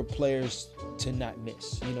easy for players to not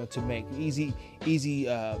miss, to make easy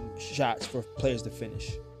shots for players to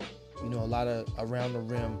finish. A lot of around the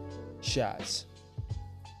rim shots.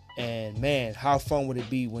 And man, how fun would it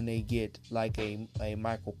be when they get like a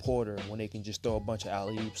Michael Porter, when they can just throw a bunch of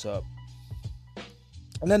alley-oops up.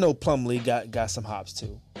 And I know Plumlee got some hops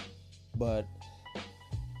too. But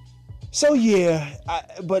so yeah,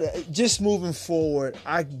 but just moving forward,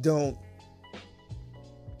 I don't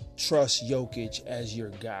trust Jokic as your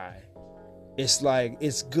guy. It's like,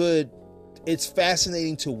 it's good. It's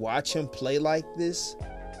fascinating to watch him play like this,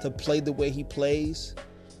 to play the way he plays.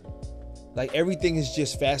 Like, everything is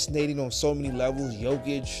just fascinating on so many levels.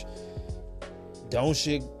 Jokic,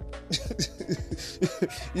 Doncic,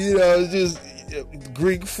 just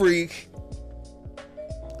Greek freak.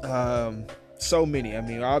 So many. I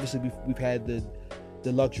mean, obviously we've had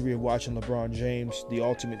the luxury of watching LeBron James, the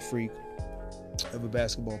ultimate freak of a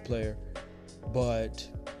basketball player. But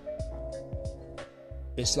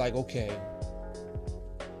it's like, okay,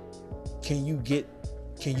 can you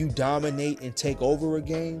dominate and take over a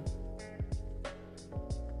game?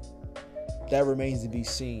 That remains to be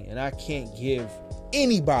seen. And I can't give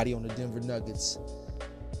anybody on the Denver Nuggets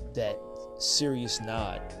that serious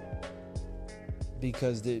nod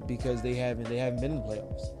because they haven't been in the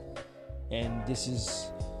playoffs. And this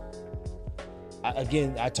is,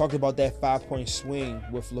 again, I talked about that 5-point swing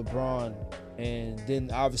with LeBron, and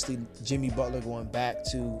then obviously Jimmy Butler going back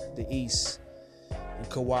to the East and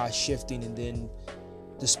Kawhi shifting, and then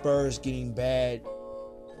the Spurs getting bad.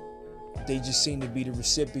 They just seem to be the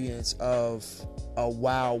recipients of a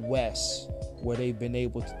Wild West where they've been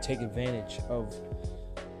able to take advantage of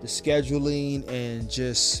the scheduling and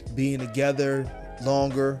just being together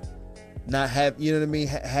longer, not have,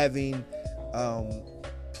 having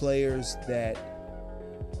players that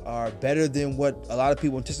are better than what a lot of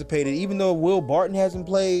people anticipated. Even though Will Barton hasn't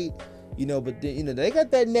played, but they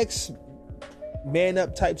got that next man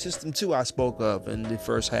up type system too. I spoke of in the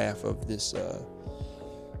first half of this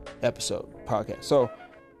podcast. So,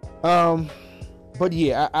 but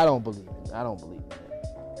yeah, I don't believe it. I don't believe it,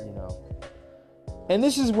 And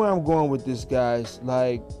this is where I'm going with this, guys.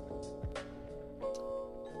 Like,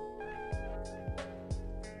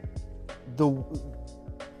 the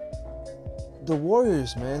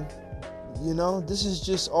Warriors, man. This is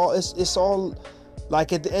just all. It's all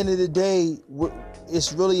like, at the end of the day,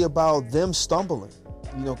 it's really about them stumbling.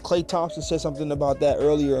 Klay Thompson said something about that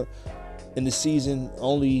earlier in the season.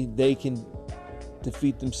 Only they can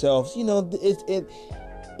defeat themselves.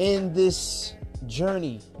 In this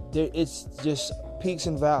journey, it's just peaks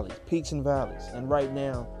and valleys. And right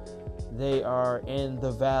now, they are in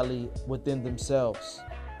the valley within themselves.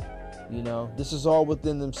 This is all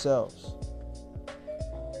within themselves.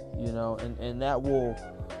 And that will,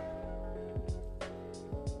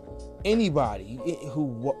 anybody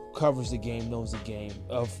who covers the game knows the game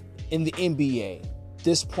in the NBA,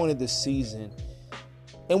 this point of the season,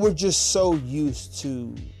 and we're just so used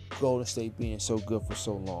to Golden State being so good for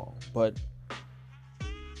so long, but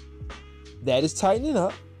that is tightening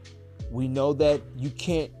up. We know that you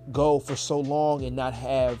can't go for so long and not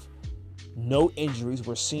have no injuries.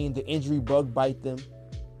 We're seeing the injury bug bite them.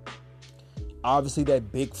 Obviously,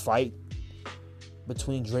 that big fight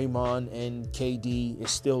between Draymond and KD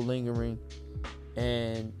is still lingering,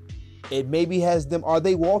 and it maybe has them. Are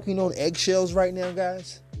they walking on eggshells right now,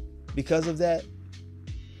 guys? Because of that?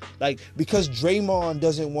 Like, because Draymond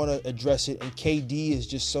doesn't want to address it, and KD is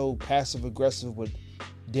just so passive aggressive with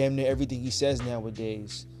damn near everything he says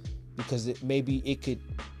nowadays, because maybe it could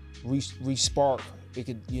re-spark. It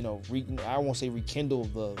could, I won't say rekindle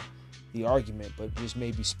the argument, but just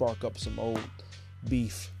maybe spark up some old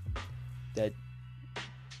beef that,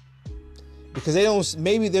 because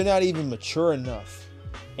maybe they're not even mature enough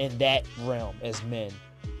in that realm as men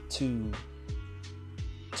to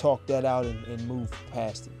talk that out and move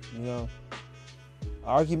past it,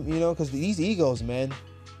 argument, because these egos, man,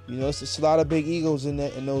 it's a lot of big egos in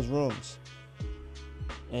those rooms,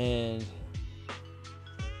 and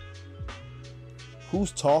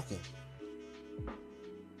who's talking,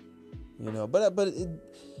 but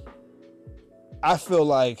I feel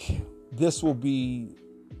like this will be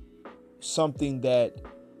something that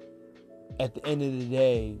at the end of the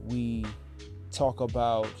day we talk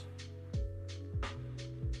about,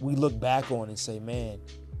 we look back on and say, man,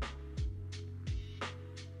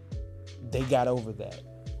 they got over that.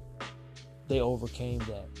 They overcame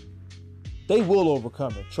that. They will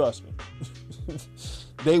overcome it. Trust me.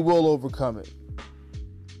 They will overcome it.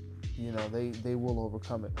 They will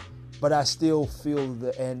overcome it. But I still feel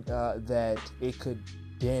that it could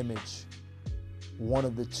damage one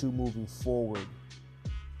of the two moving forward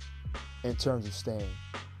in terms of staying.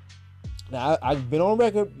 Now, I've been on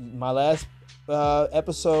record. My last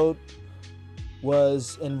episode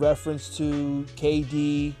was in reference to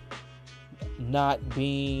KD not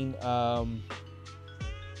being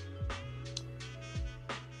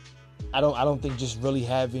I don't think just really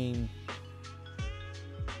having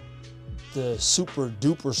the super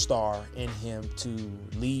duper star in him to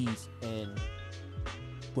leave and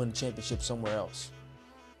win a championship somewhere else.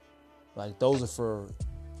 Like, those are for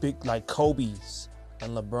big, like Kobe's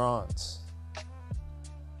and LeBron's,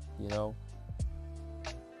 you know.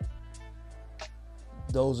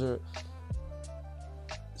 Those are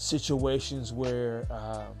situations where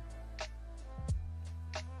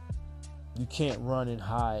you can't run and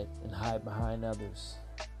hide behind others.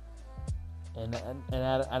 And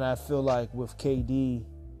I feel like with KD,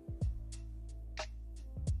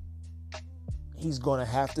 he's going to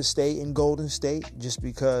have to stay in Golden State just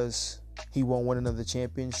because he won't win another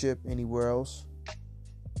championship anywhere else.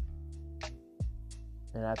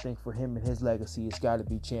 And I think for him and his legacy, it's got to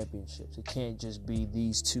be championships. It can't just be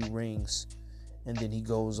these 2 rings and then he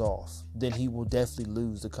goes off. Then he will definitely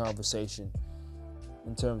lose the conversation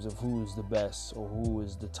in terms of who is the best or who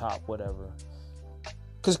is the top, whatever.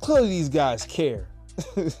 Because clearly these guys care.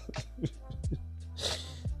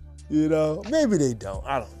 You know, maybe they don't.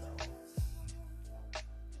 I don't know.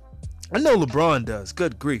 I know LeBron does.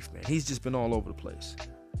 Good grief, man. He's just been all over the place.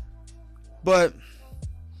 But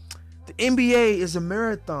the NBA is a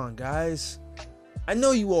marathon, guys. I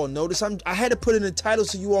know you all know this. I had to put in the title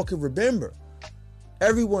so you all can remember.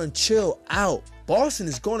 Everyone chill out. Boston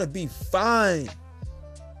is going to be fine.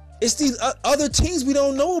 It's these other teams we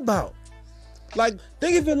don't know about. Like,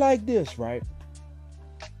 think of it like this, right?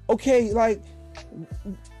 Okay, like,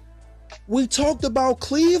 we talked about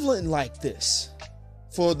Cleveland like this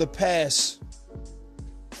for the past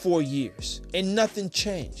 4 years, and nothing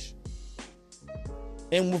changed.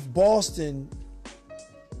 And with Boston,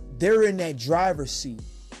 they're in that driver's seat.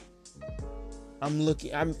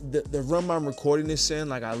 The room I'm recording this in,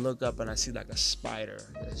 like, I look up and I see like a spider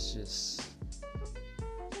that's just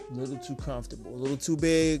a little too comfortable, a little too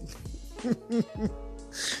big, a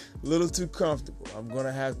little too comfortable. I'm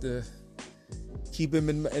gonna have to keep him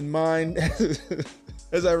in mind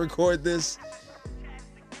as I record this.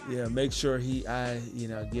 Yeah, make sure I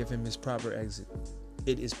give him his proper exit.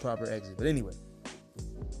 It is proper exit. But anyway,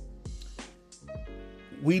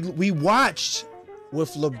 we watched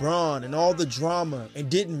with LeBron and all the drama, and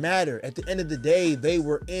didn't matter. At the end of the day, they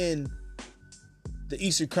were in the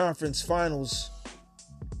Eastern Conference Finals,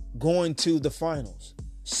 going to the finals.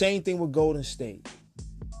 Same thing with Golden State.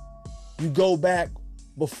 You go back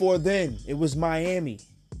before then, it was Miami,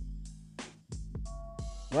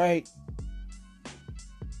 right?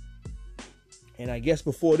 And I guess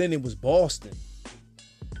before then it was Boston.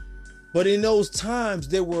 But in those times,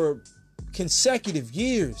 there were consecutive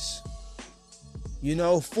years.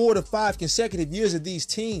 4 to 5 consecutive years of these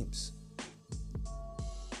teams.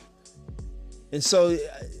 And so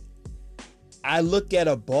I look at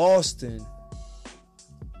a Boston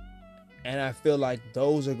and I feel like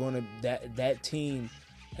those are going to, that team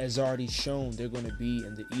has already shown they're going to be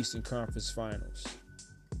in the Eastern Conference Finals.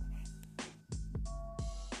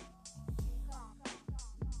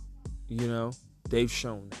 They've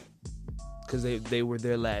shown that because they were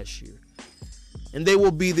there last year. And they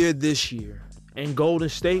will be there this year. And Golden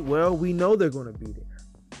State, well, we know they're going to be there.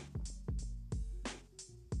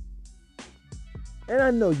 And I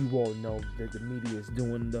know you all know that the media is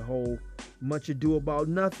doing the whole much ado about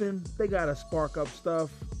nothing. They got to spark up stuff.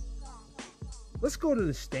 Let's go to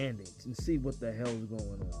the standings and see what the hell's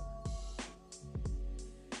going on.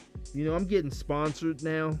 I'm getting sponsored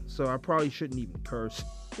now, so I probably shouldn't even curse.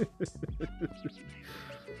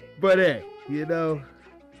 But hey,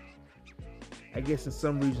 I guess in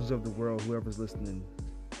some regions of the world, whoever's listening,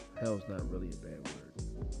 hell's not really a bad word.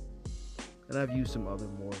 And I've used some other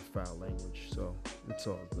more foul language, so it's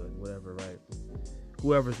all good, whatever, right?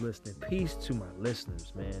 Whoever's listening, peace to my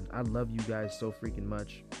listeners, man. I love you guys so freaking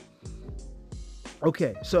much.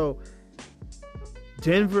 Okay, so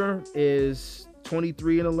Denver is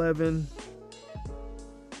 23-11,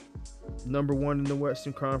 number 1 in the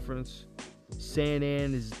Western Conference. San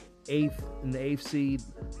Ann is 8th in the 8th seed.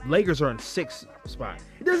 Lakers are in 6th spot.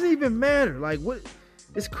 It doesn't even matter. Like, what?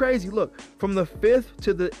 It's crazy. Look, from the 5th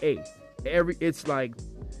to the 8th, it's like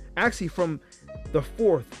actually from the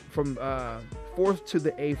 4th to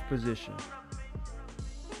the 8th position,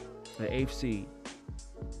 the 8th seed.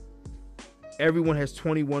 Everyone has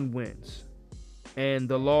 21 wins, and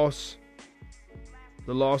the losses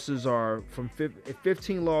are from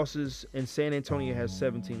 15 losses, and San Antonio has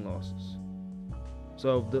 17 losses.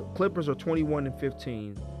 So the Clippers are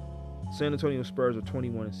 21-15. San Antonio Spurs are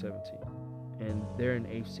 21-17. And they're in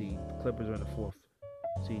 8th seed. The Clippers are in the 4th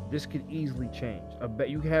seed. This could easily change.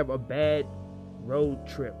 You have a bad road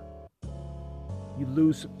trip. You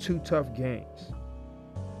lose 2 tough games.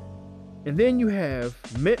 And then you have,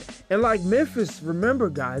 and like Memphis, remember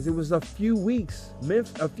guys, it was a few weeks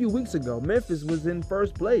ago, Memphis was in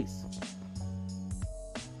first place.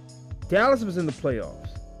 Dallas was in the playoffs.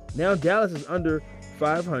 Now Dallas is under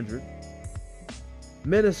 500.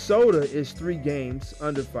 Minnesota is 3 games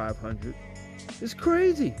under 500. It's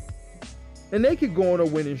crazy. And they could go on a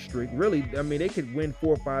winning streak. Really, I mean, they could win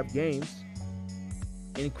 4 or 5 games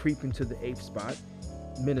and creep into the 8th spot.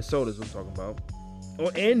 Minnesota's what I'm talking about.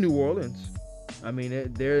 And New Orleans. I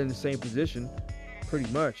mean, they're in the same position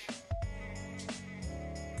pretty much.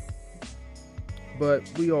 But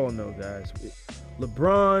we all know, guys,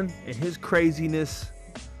 LeBron and his craziness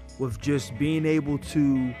with just being able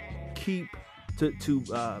to pace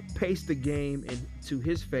the game to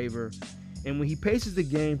his favor. And when he paces the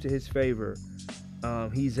game to his favor,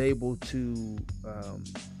 he's able to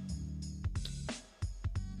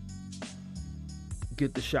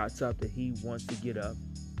get the shots up that he wants to get up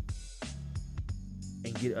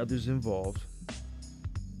and get others involved.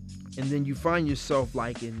 And then you find yourself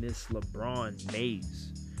like in this LeBron maze.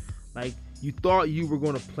 Like you thought you were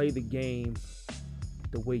going to play the game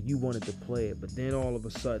the way you wanted to play it, but then all of a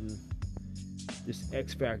sudden this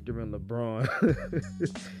X factor in LeBron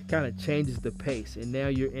kind of changes the pace, and now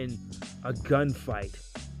you're in a gunfight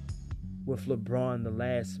with LeBron the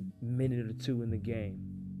last minute or 2 in the game,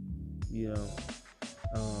 you know.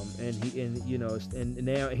 And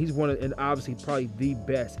now he's and obviously probably the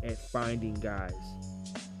best at finding guys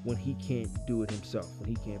when he can't do it himself, when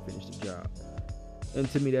he can't finish the job.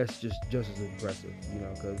 And to me, that's just as impressive, you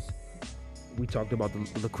know, because we talked about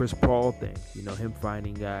the Chris Paul thing, you know, him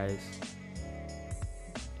finding guys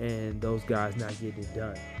and those guys not getting it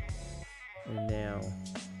done. And now,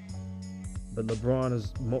 but LeBron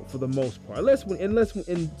is for the most part,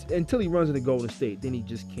 until he runs into Golden State, then he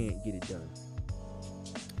just can't get it done.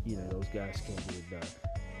 You know, those guys can't get it done.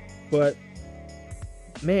 But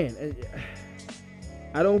man,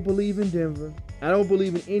 I don't believe in Denver. I don't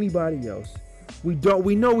believe in anybody else. We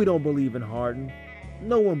know we don't believe in Harden.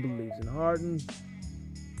 No one believes in Harden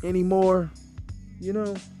anymore. You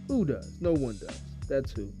know, who does? No one does.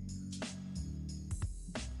 That's who.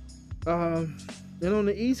 And on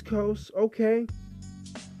the East Coast, okay.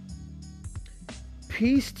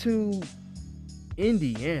 Peace to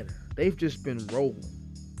Indiana. They've just been rolling.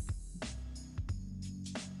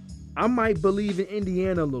 I might believe in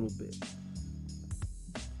Indiana a little bit.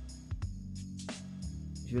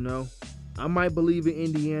 You know, I might believe in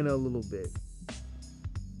Indiana a little bit.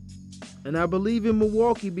 And I believe in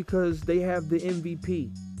Milwaukee because they have the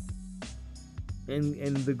MVP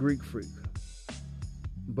and the Greek Freak.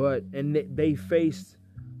 And they faced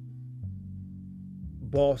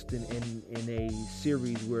Boston in a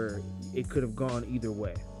series where it could have gone either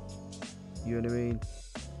way. You know what I mean?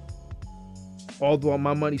 Although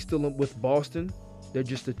my money's still with Boston, they're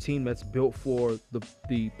just a team that's built for the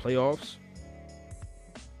playoffs.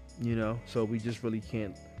 You know, so we just really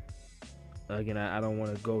can't. Again, I don't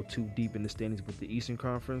want to go too deep in the standings with the Eastern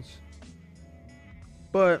Conference.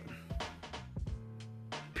 But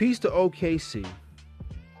peace to OKC.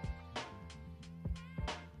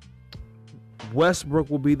 Westbrook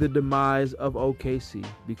will be the demise of OKC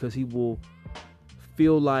because he will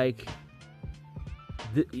feel like,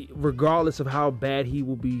 regardless of how bad he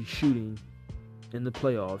will be shooting in the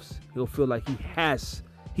playoffs, he'll feel like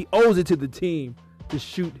he owes it to the team to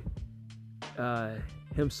shoot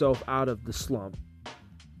himself out of the slump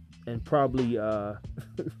and probably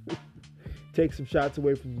take some shots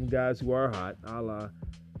away from some guys who are hot, a la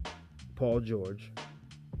Paul George.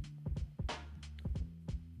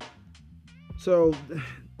 So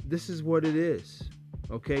this is what it is.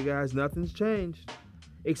 Okay, guys, nothing's changed.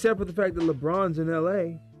 Except for the fact that LeBron's in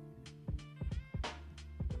LA.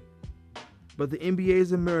 But the NBA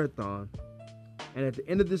is a marathon. And at the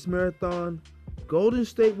end of this marathon, Golden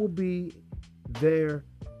State will be there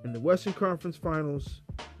in the Western Conference Finals,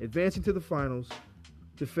 advancing to the finals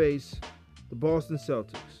to face the Boston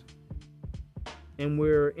Celtics. And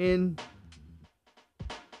we're in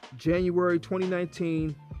January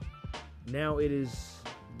 2019. Now it is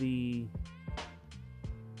the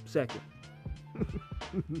 2nd.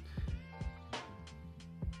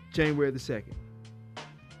 January the 2nd.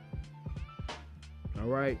 All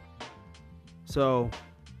right. So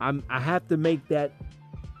I have to make that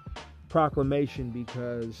proclamation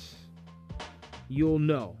because you'll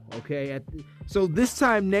know, okay? So this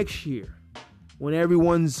time next year, when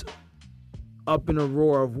everyone's up in a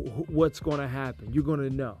roar of what's going to happen, you're going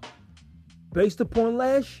to know. Based upon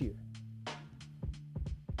last year.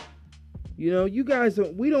 You know, you guys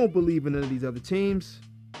we don't believe in none of these other teams.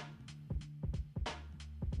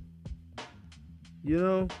 You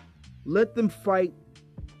know, let them fight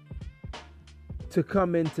to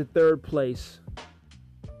come into third place.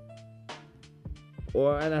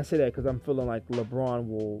 And I say that because I'm feeling like LeBron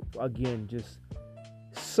will, again, just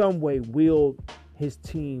some way will his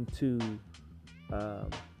team to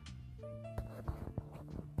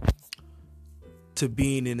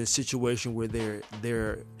being in a situation where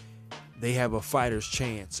they have a fighter's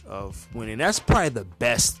chance of winning. That's probably the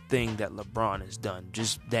best thing that LeBron has done,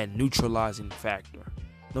 just that neutralizing factor.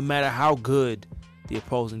 No matter how good the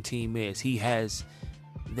opposing team is, he has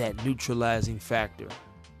that neutralizing factor.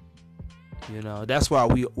 You know, that's why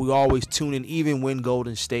we always tune in, even when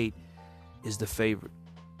Golden State is the favorite.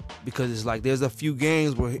 Because it's like there's a few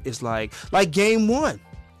games where it's like game 1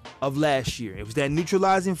 of last year. It was that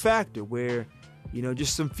neutralizing factor where, you know,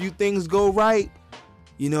 just some few things go right.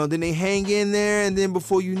 You know, then they hang in there, and then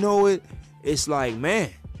before you know it, it's like,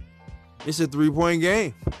 man, it's a 3-point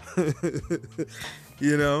game.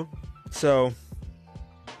 You know? So,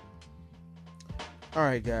 all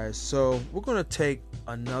right, guys. So we're going to take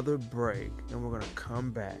another break, and we're going to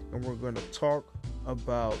come back, and we're going to talk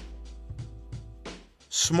about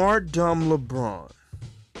smart, dumb LeBron.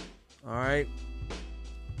 All right?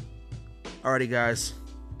 Alrighty, guys.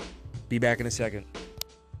 Be back in a second.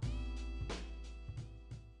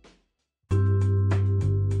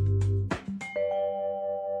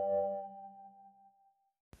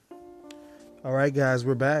 All right, guys,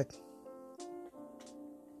 we're back.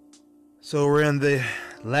 So we're in the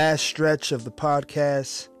last stretch of the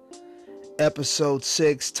podcast, episode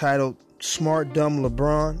 6, titled Smart Dumb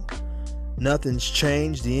LeBron. Nothing's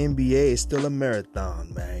changed. The NBA is still a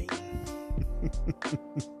marathon, man.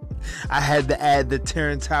 I had to add the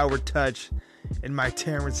Terrence Howard touch in my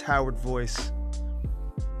Terrence Howard voice.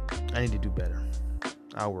 I need to do better.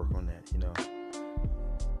 I'll work on that, you know.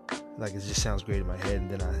 Like, it just sounds great in my head, and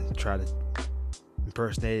then I try to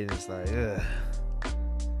impersonate it, and it's like, ugh.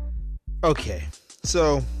 Okay,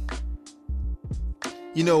 so,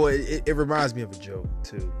 you know, it reminds me of a joke,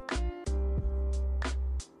 too,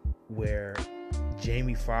 where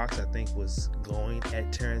Jamie Foxx, I think, was going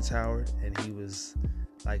at Terrence Howard, and he was,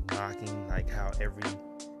 like, mocking, like, how every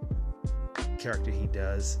character he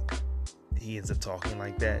does, he ends up talking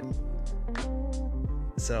like that.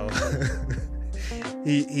 So,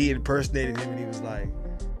 he impersonated him, and he was like,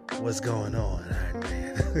 what's going on, Iron Man?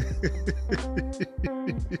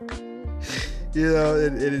 You know,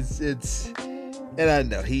 it's, and I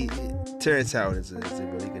know Terrence Howard is a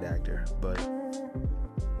really good actor, but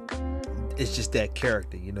it's just that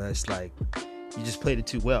character, you know. It's like you just played it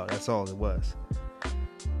too well. That's all it was.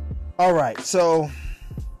 All right, so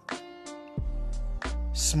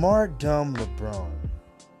smart, dumb LeBron.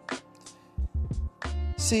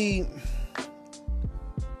 See,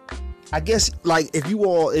 I guess, like, if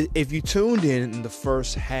you tuned in the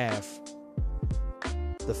first half,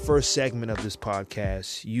 the first segment of this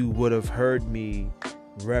podcast, you would have heard me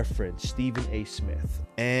reference Stephen A. Smith.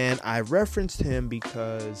 And I referenced him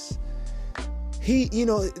because he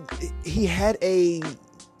had a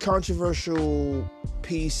controversial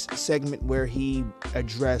piece segment where he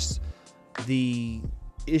addressed the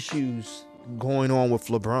issues going on with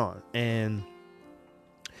LeBron. And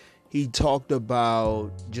he talked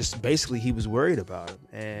about just basically he was worried about him.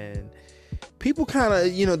 And people kind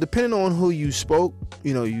of, you know, depending on who you spoke,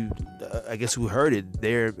 you know, I guess who heard it,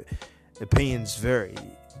 their opinions vary.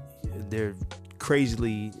 They're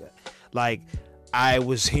crazily, like, I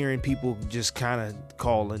was hearing people just kind of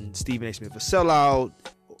calling Stephen A. Smith a sellout,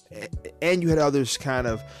 and you had others kind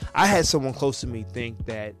of, I had someone close to me think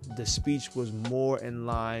that the speech was more in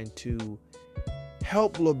line to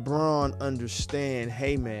help LeBron understand,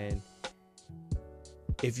 hey man,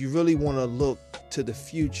 if you really want to look to the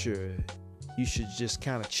future, you should just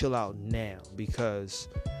kind of chill out now, because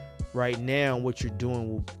right now what you're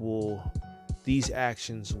doing these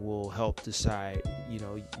actions will help decide, you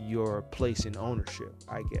know, your place in ownership,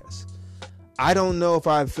 I guess. I don't know if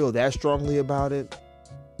I feel that strongly about it,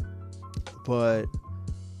 but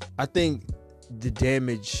I think the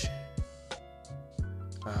damage,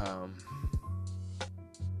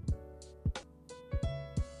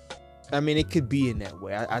 I mean, it could be in that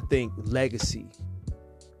way. I think legacy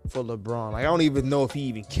for LeBron, like, I don't even know if he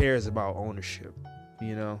even cares about ownership,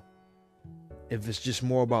 you know, if it's just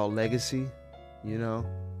more about legacy, you know,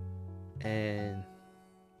 and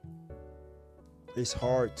it's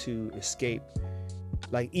hard to escape.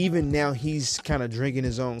 Like, even now he's kind of drinking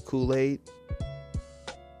his own Kool-Aid,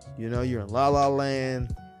 you know, you're in La La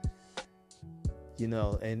Land, you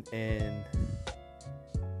know, and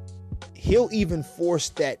he'll even force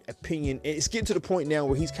that opinion. It's getting to the point now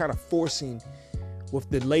where he's kind of forcing, with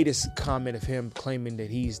the latest comment of him claiming that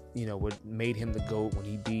he's, what made him the GOAT when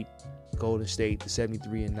he beat Golden State, the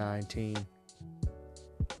 73-9 team.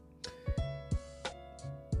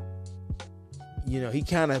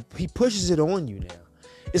 He pushes it on you now.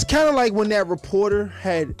 It's kind of like when that reporter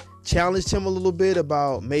had challenged him a little bit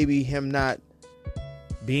about maybe him not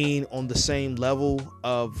being on the same level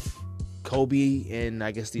of Kobe and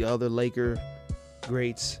I guess the other Laker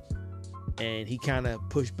greats. And he kind of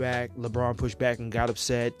pushed back. LeBron pushed back and got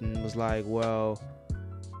upset and was like, well,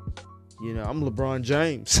 I'm LeBron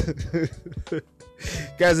James.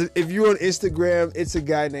 Guys, if you're on Instagram, it's a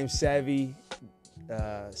guy named Savvy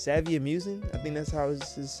Amusing. I think that's how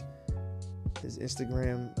his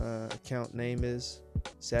Instagram account name is.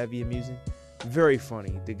 Savvy Amusing. Very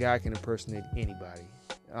funny. The guy can impersonate anybody.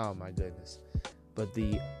 Oh my goodness. But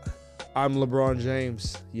I'm LeBron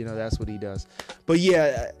James, that's what he does. But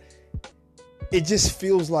yeah, it just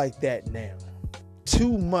feels like that now.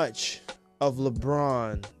 Too much of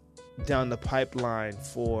LeBron down the pipeline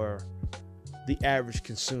for the average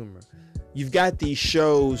consumer. You've got these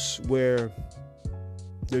shows where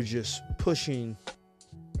they're just pushing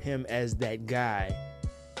him as that guy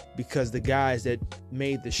because the guys that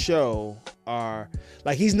made the show are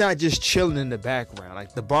like, he's not just chilling in the background.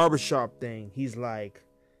 Like the barbershop thing, he's like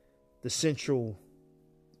the central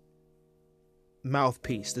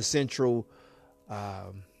mouthpiece, the central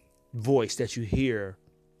voice that you hear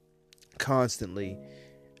constantly.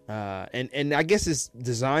 And I guess it's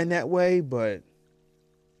designed that way, but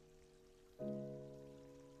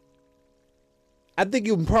I think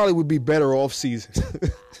it probably would be better off season.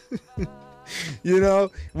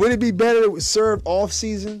 Would it be better to serve off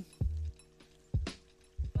season?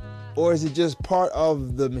 Or is it just part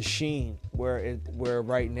of the machine where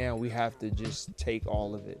right now we have to just take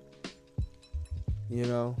all of it?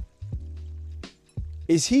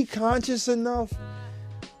 Is he conscious enough?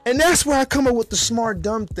 And that's where I come up with the smart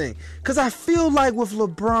dumb thing. Because I feel like with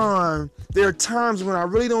LeBron, there are times when I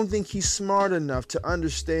really don't think he's smart enough to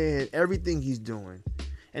understand everything he's doing.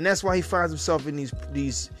 And that's why he finds himself in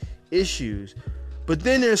these issues. But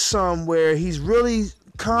then there's some where he's really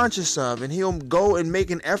conscious of, and he'll go and make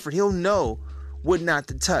an effort. He'll know what not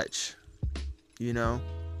to touch.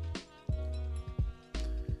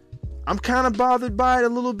 I'm kind of bothered by it a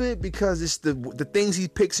little bit because it's the things he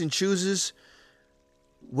picks and chooses,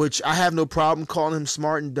 which I have no problem calling him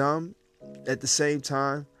smart and dumb at the same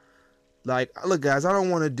time. Like, look, guys, I don't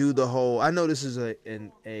want to do the whole. I know this is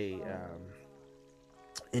an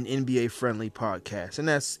NBA friendly podcast, and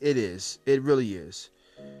it really is.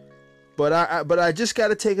 But I just got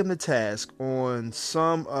to take him to task on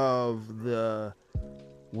some of the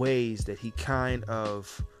ways that he kind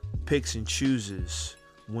of picks and chooses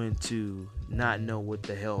when to not know what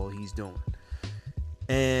the hell he's doing.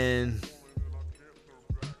 And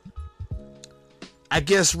I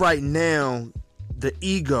guess right now the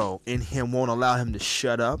ego in him won't allow him to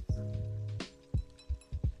shut up.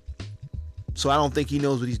 So I don't think he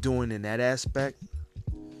knows what he's doing in that aspect.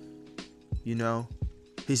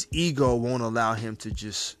 His ego won't allow him to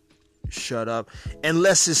just shut up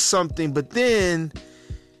unless it's something. But then,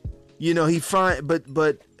 he find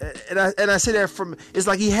and I say that from, it's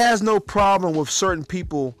like he has no problem with certain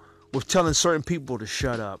people, with telling certain people to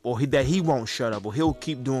shut up, or that he won't shut up, or he'll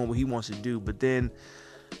keep doing what he wants to do. But then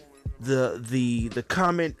the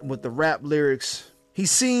comment with the rap lyrics, he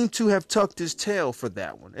seemed to have tucked his tail for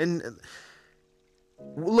that one. And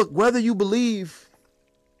look, whether you believe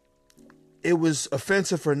it was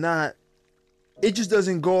offensive or not, it just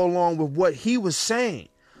doesn't go along with what he was saying.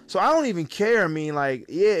 So I don't even care. I mean, like,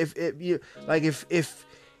 yeah, if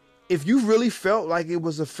you really felt like it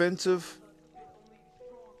was offensive,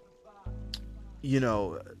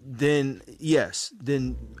 then yes,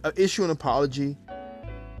 then issue an apology.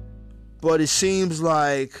 But it seems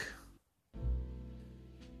like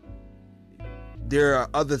there are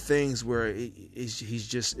other things where it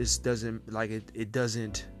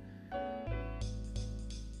doesn't.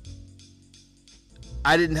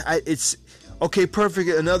 It's okay. Perfect.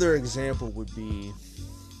 Another example would be,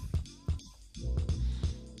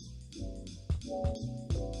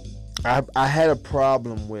 I had a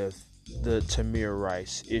problem with the Tamir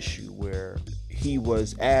Rice issue where he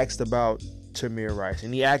was asked about Tamir Rice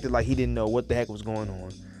and he acted like he didn't know what the heck was going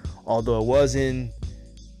on, although it was in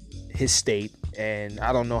his state. And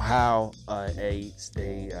I don't know how a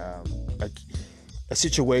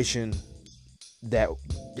situation that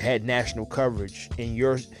had national coverage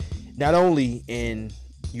not only in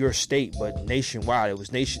your state but nationwide. It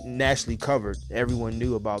was nationally covered. Everyone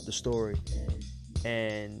knew about the story,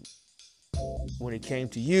 and when it came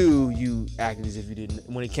to you, you acted as if you didn't.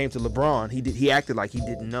 When it came to LeBron, he acted like he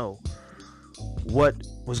didn't know what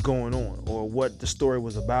was going on or what the story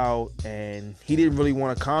was about, and he didn't really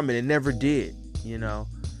want to comment and never did, you know.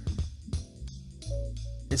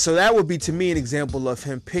 And so that would be, to me, an example of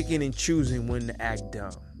him picking and choosing when to act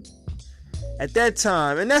dumb at that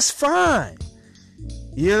time. And that's fine.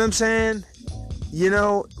 You know what I'm saying? You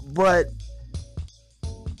know, but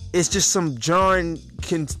it's just some jarring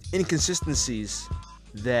inconsistencies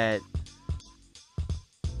that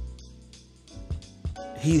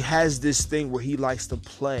he has this thing where he likes to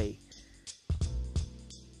play.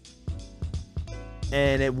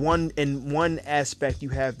 And in one aspect, you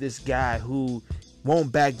have this guy who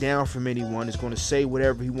won't back down from anyone, is going to say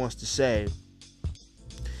whatever he wants to say.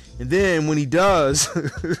 And then when he does,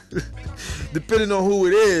 depending on who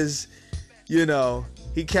it is, you know,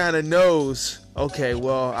 he kind of knows, okay,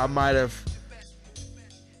 well, I might have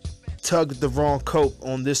tugged the wrong coat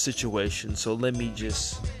on this situation, so let me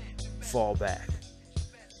just fall back.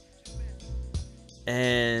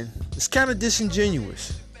 And it's kind of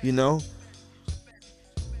disingenuous, you know,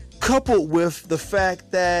 coupled with the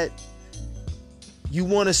fact that you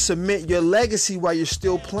want to cement your legacy while you're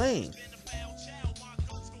still playing.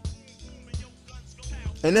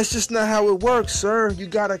 And that's just not how it works, sir. You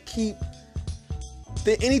gotta keep.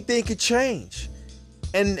 Anything could change.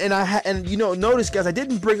 And you know, notice, guys, I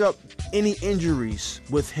didn't bring up any injuries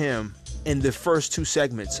with him in the first two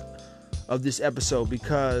segments of this episode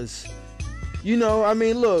because, you know, I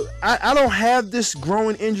mean, look, I don't have this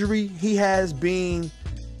growing injury he has being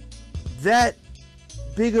that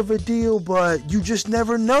big of a deal, but you just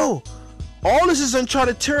never know. All this is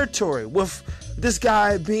uncharted territory with this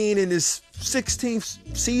guy being in his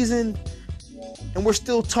 16th season, and we're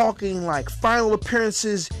still talking like final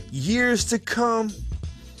appearances, years to come.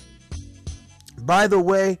 By the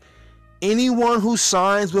way, anyone who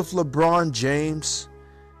signs with LeBron James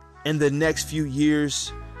in the next few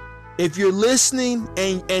years, if you're listening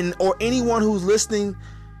and or anyone who's listening,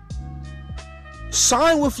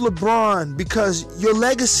 sign with LeBron, because your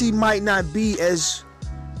legacy might not be as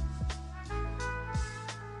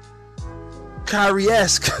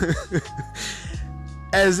Kyrie-esque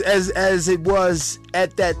as it was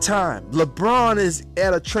at that time. LeBron is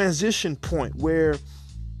at a transition point where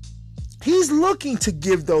he's looking to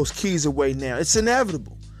give those keys away now. It's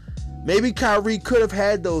inevitable. Maybe Kyrie could have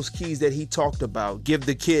had those keys that he talked about, give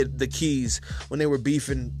the kid the keys when they were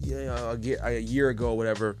beefing, you know, a year ago or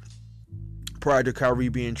whatever, prior to Kyrie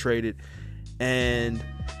being traded. And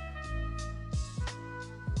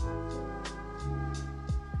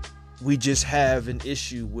we just have an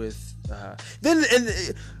issue with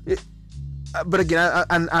but again,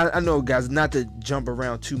 I know, guys, not to jump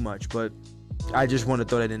around too much, but I just want to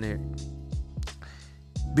throw that in there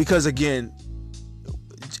because, again,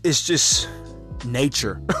 it's just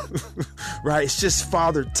nature. Right? It's just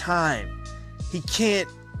father time. He can't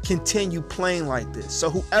continue playing like this. So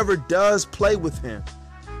whoever does play with him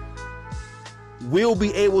will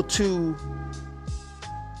be able to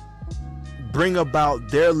bring about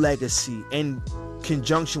their legacy in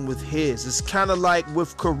conjunction with his. It's kind of like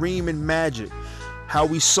with Kareem and Magic, how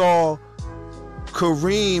we saw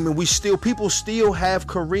Kareem, and people still have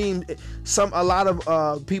Kareem. A lot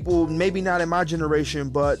of people, maybe not in my generation,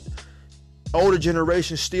 but older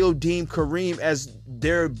generation, still deem Kareem as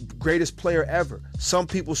their greatest player ever. Some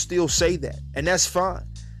people still say that, and that's fine.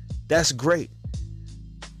 That's great.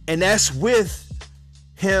 And that's with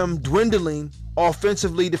him dwindling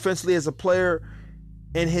offensively, defensively as a player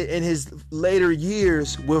in his later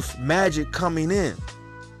years, with Magic coming in.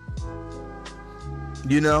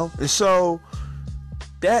 You know? And so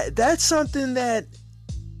that's something that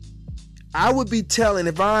I would be telling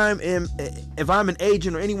if I'm an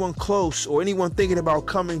agent or anyone close or anyone thinking about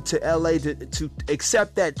coming to LA to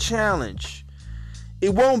accept that challenge.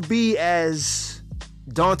 It won't be as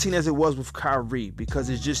daunting as it was with Kyrie, because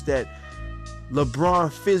it's just that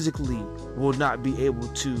LeBron physically will not be able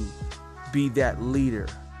to be that leader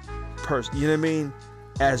person, you know what I mean,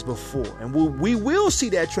 as before. And we will see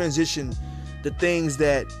that transition to things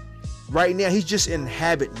that right now he's just in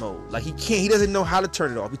habit mode. Like he doesn't know how to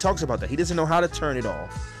turn it off. He talks about that. He doesn't know how to turn it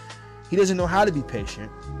off. He doesn't know how to be patient.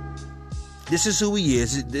 This is who he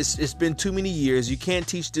is. It's been too many years. You can't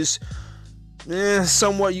teach this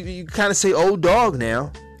somewhat. You kind of say old dog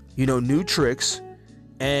now, you know, new tricks.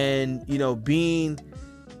 And, you know, being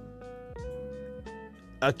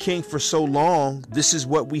a king for so long, this is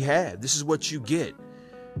what we have. This is what you get.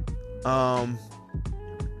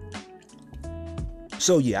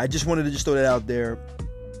 So, yeah, I just wanted to just throw that out there.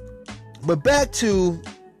 But back to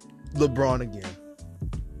LeBron again.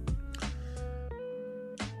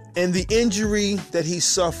 And the injury that he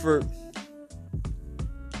suffered,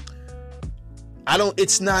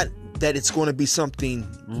 it's not that it's going to be something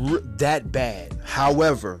that bad.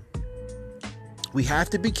 However, we have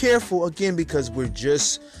to be careful again, because we've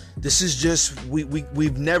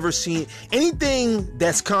never seen anything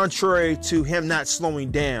that's contrary to him not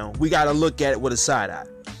slowing down. We got to look at it with a side eye.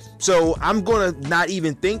 So I'm going to not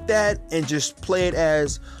even think that and just play it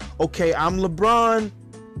as, okay, I'm LeBron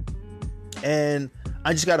and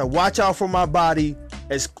I just got to watch out for my body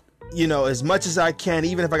as much as I can,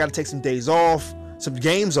 even if I got to take some days off, some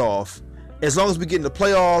games off, as long as we get in the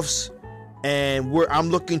playoffs and I'm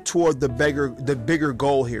looking toward the bigger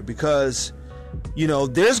goal here, because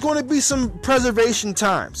there's going to be some preservation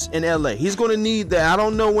times in LA. He's going to need that. I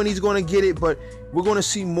don't know when he's going to get it, but we're going to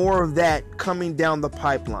see more of that coming down the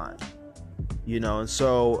pipeline. And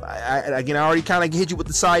so I already kind of hit you with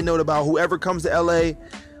the side note about whoever comes to LA,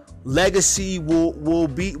 legacy will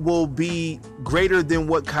be greater than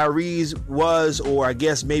what Kyrie's was, or I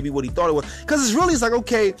guess maybe what he thought it was. Because it's like,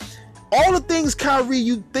 okay, all the things Kyrie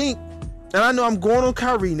you think, and I know I'm going on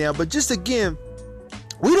Kyrie now, but just again,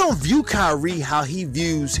 we don't view Kyrie how he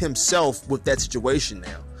views himself with that situation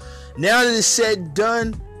now. Now that it's said and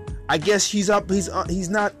done, I guess he's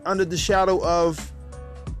not under the shadow of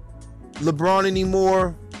LeBron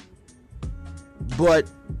anymore. But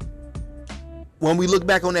when we look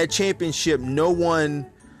back on that championship, no one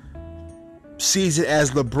sees it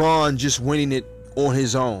as LeBron just winning it on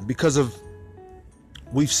his own, because of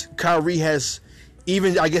Kyrie has,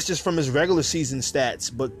 even I guess just from his regular season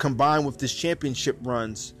stats, but combined with this championship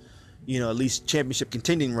runs, at least championship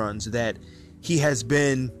contending runs, that he has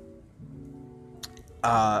been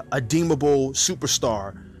a deemable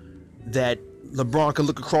superstar that LeBron can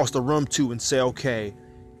look across the room to and say, okay,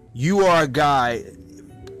 you are a guy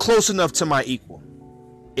close enough to my equal,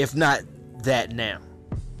 if not that now.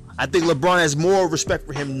 I think LeBron has more respect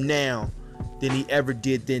for him now than he ever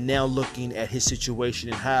did then, now looking at his situation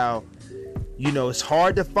and how, it's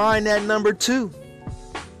hard to find that number two,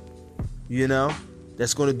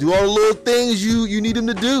 that's going to do all the little things you need him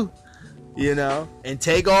to do, and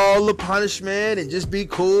take all the punishment and just be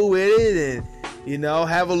cool with it, and,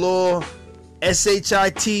 have a little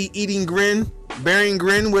SHIT eating grin, bearing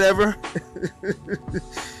grin, whatever.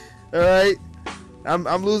 All right.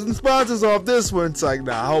 I'm losing sponsors off this one. It's like,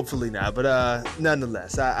 nah, hopefully not. But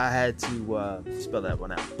nonetheless, I had to spell that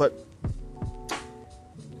one out. But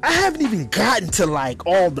I haven't even gotten to like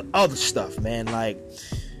all the other stuff, man. Like,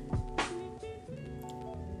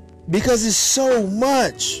 because it's so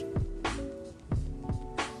much.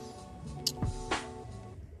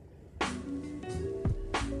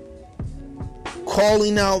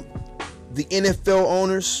 Calling out the NFL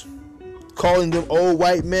owners, calling them old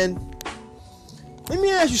white men. Let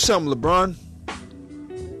me ask you something, LeBron.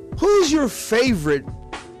 Who's your favorite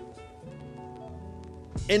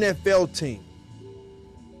NFL team?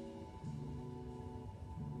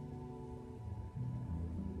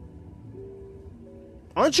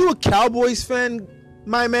 Aren't you a Cowboys fan,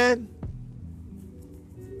 my man?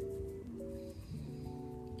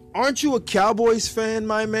 Aren't you a Cowboys fan,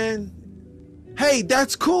 my man? Hey,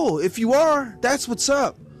 that's cool. If you are, that's what's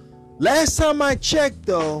up. Last time I checked,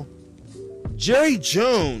 though, Jerry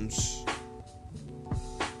Jones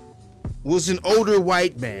was an older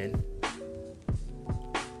white man.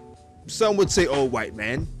 Some would say old white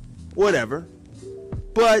man. Whatever.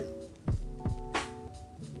 But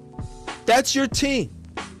that's your team.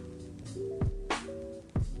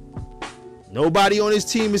 Nobody on his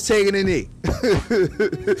team is taking a knee.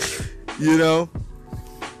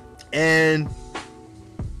 And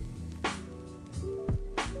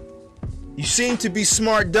you seem to be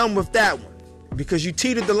smart dumb with that one, because you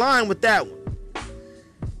teetered the line with that one.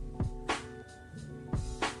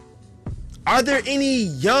 Are there any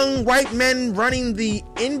young white men running the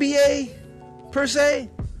NBA, per se?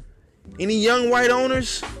 Any young white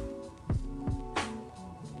owners?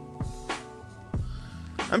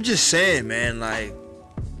 I'm just saying, man, like,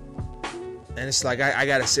 and it's like, I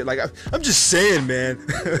gotta say, like, I'm just saying, man.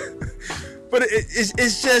 But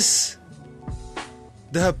it's just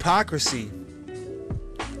the hypocrisy.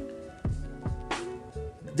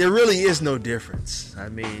 There really is no difference. I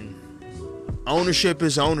mean, ownership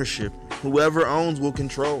is ownership. Whoever owns will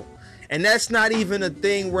control. And that's not even a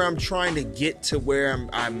thing where I'm trying to get to where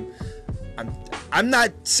I'm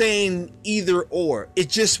not saying either or.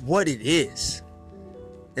 It's just what it is.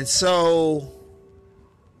 And so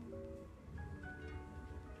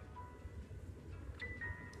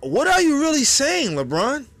what are you really saying,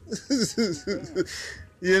 LeBron?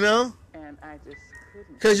 You know? And I just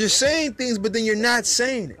couldn't. Because you're saying things, but then you're not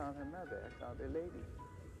saying it. Call her mother. I called her lady.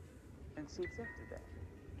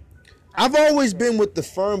 I've always been with the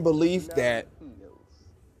firm belief that,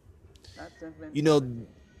 you know,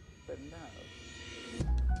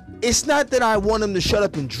 it's not that I want him to shut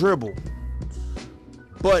up and dribble,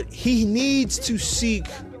 but he needs to seek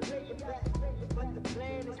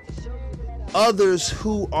others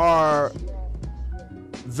who are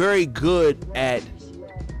very good at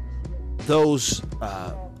those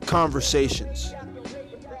conversations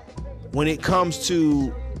when it comes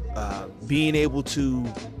to being able to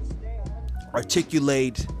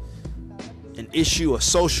articulate an issue, a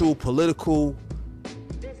social, political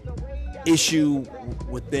issue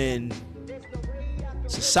within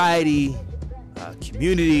society,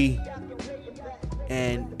 community,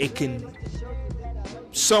 and it can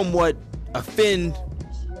somewhat offend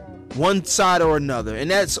one side or another,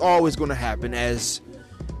 and that's always going to happen as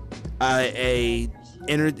a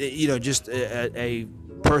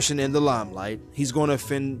person in the limelight. He's going to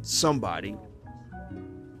offend somebody,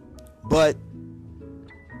 but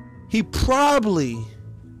he probably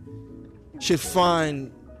should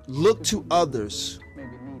look to others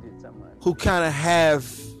who kind of have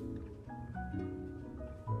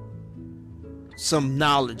some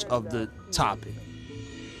knowledge of the topic.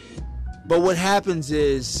 But what happens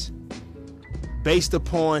is, based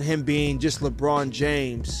upon him being just LeBron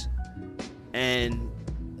James, and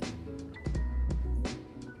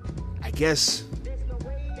I guess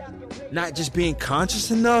not just being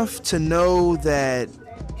conscious enough to know that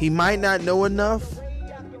he might not know enough,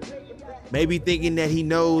 maybe thinking that he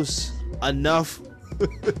knows enough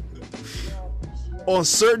on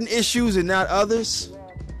certain issues and not others.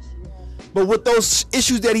 But with those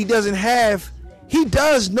issues that he doesn't have, he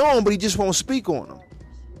does know them, but he just won't speak on them.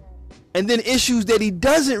 And then issues that he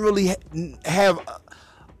doesn't really have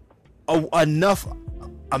enough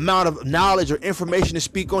amount of knowledge or information to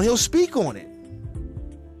speak on, he'll speak on it.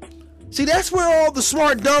 See, that's where all the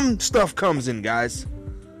smart, dumb stuff comes in, guys.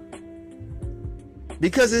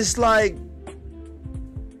 Because it's like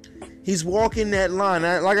he's walking that line.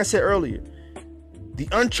 Like I said earlier, the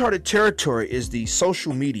uncharted territory is the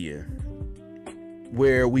social media,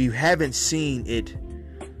 where we haven't seen it.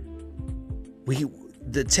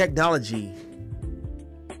 The technology,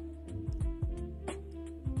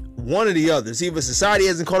 one or the other. It's either society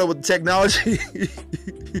hasn't caught up with the technology.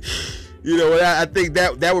 You know, I think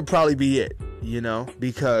that would probably be it. You know,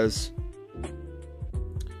 because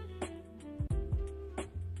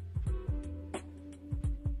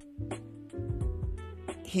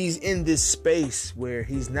he's in this space where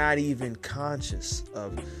he's not even conscious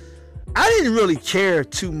of. I didn't really care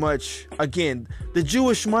too much. Again, the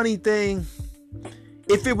Jewish money thing,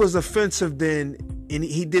 if it was offensive, then and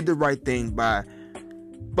he did the right thing by.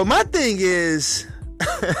 But my thing is,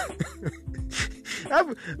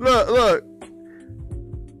 look,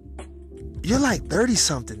 you're like 30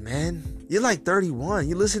 something, man. You're like 31.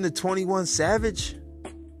 You listen to 21 Savage.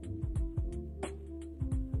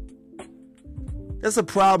 That's a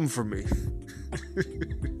problem for me.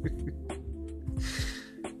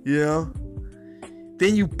 You know?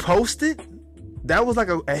 Then you post it. That was like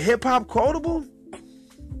a hip-hop quotable.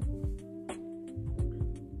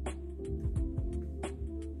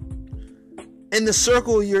 In the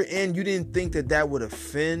circle you're in, you didn't think that would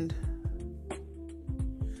offend.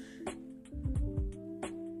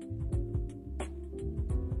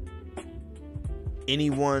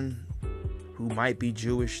 Anyone who might be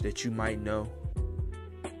Jewish that you might know.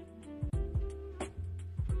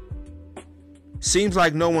 Seems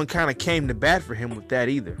like no one kind of came to bat for him with that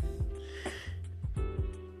either.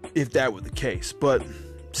 If that were the case. But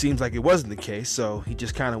seems like it wasn't the case. So he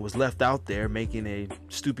just kind of was left out there making a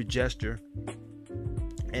stupid gesture.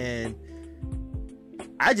 And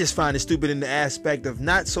I just find it stupid in the aspect of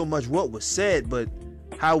not so much what was said, but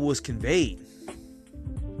how it was conveyed.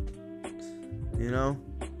 You know?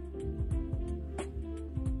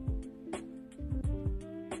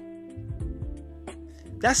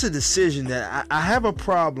 That's a decision that I have a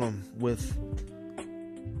problem with.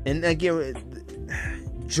 And again,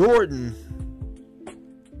 Jordan,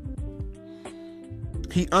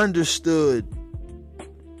 he understood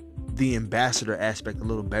the ambassador aspect a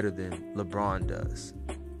little better than LeBron does.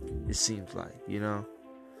 It seems like, you know?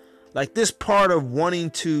 Like this part of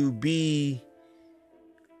wanting to be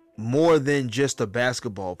more than just a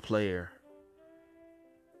basketball player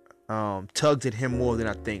tugged at him more than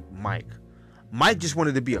I think Mike. Mike just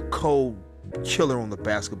wanted to be a cold killer on the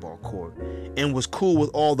basketball court and was cool with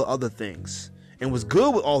all the other things and was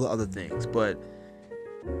good with all the other things. But,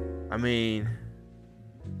 I mean,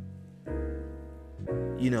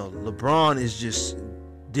 you know, LeBron is just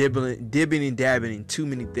dibbing and dabbing in too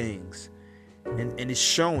many things. And it's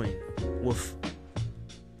showing with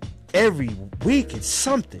every week it's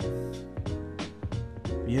something.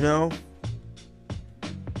 You know?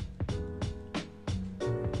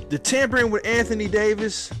 The tampering with Anthony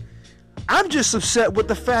Davis, I'm just upset with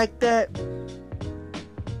the fact that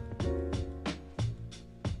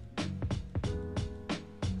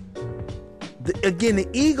the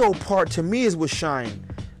ego part to me is what's shining,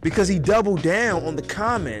 because he doubled down on the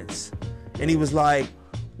comments and he was like,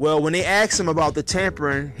 well, when they asked him about the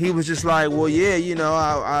tampering, he was just like, well, yeah, you know,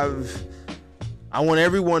 I want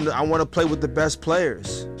everyone I want to play with the best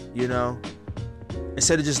players, you know,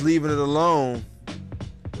 instead of just leaving it alone.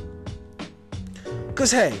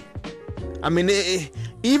 Because, hey, I mean,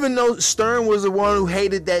 even though Stern was the one who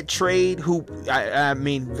hated that trade, vetoed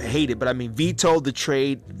the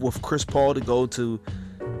trade with Chris Paul to go to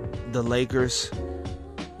the Lakers,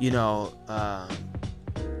 you know, I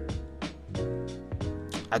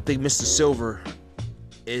think Mr. Silver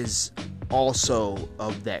is also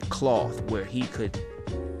of that cloth where he could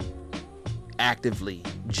actively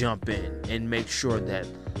jump in and make sure that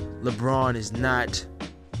LeBron is not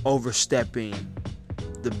overstepping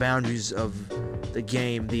the boundaries of the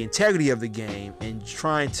game, the integrity of the game, and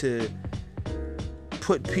trying to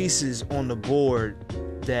put pieces on the board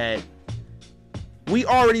that we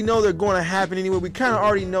already know they're going to happen anyway. We kind of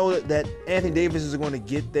already know that Anthony Davis is going to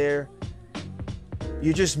get there.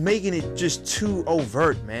 You're just making it just too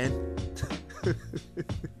overt, man.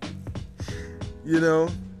 You know?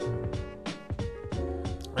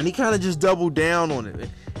 And he kind of just doubled down on it.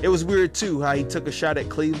 It was weird, too, how he took a shot at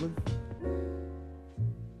Cleveland.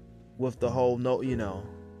 With the whole, no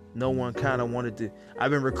one kind of wanted to. I've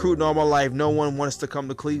been recruiting all my life. No one wants to come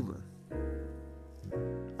to Cleveland.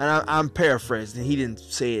 And I'm paraphrasing. He didn't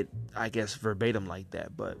say it, I guess, verbatim like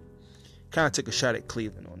that. But kind of took a shot at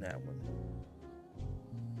Cleveland on that one.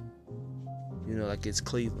 You know, like it's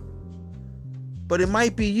Cleveland. But it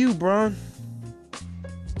might be you, bro.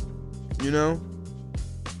 You know?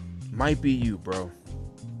 Might be you, bro.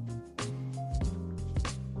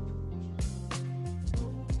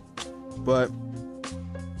 But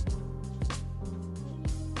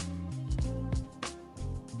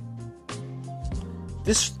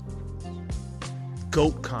this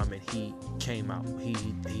GOAT comment, he came out.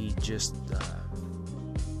 He just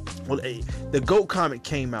the GOAT comment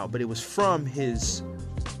came out, but it was from his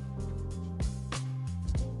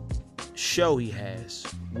show he has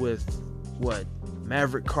with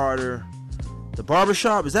Maverick Carter, the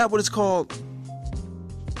barbershop. Is that what it's called?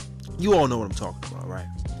 You all know what I'm talking about, right?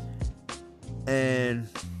 And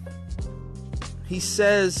he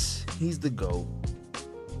says he's the GOAT.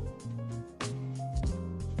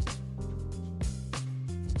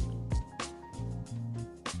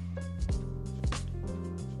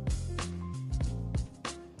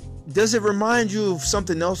 Does it remind you of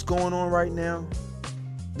something else going on right now?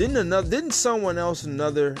 Didn't someone else in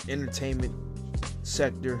another entertainment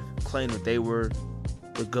sector claim that they were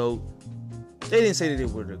the GOAT? They didn't say that they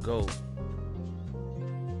were the GOAT.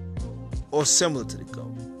 Or similar to the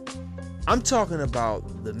GOAT. I'm talking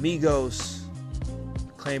about the Migos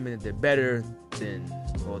claiming that they're better than,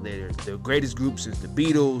 or their greatest group since the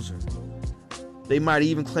Beatles. And they might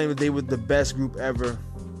even claim that they were the best group ever.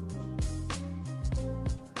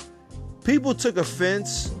 People took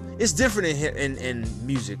offense. It's different in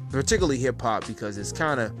music, particularly hip hop, because it's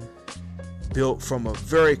kind of built from a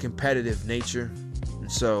very competitive nature. And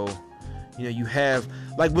so, you know, you have,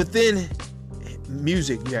 like, within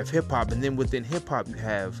music you have hip hop, and then within hip hop you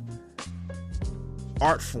have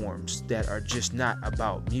art forms that are just not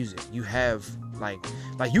about music. You have like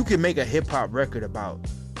you can make a hip hop record about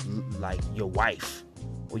like your wife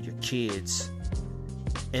or your kids,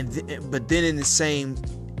 but then in the same,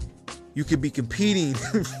 you could be competing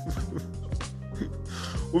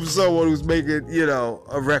with someone who's making, you know,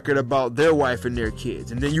 a record about their wife and their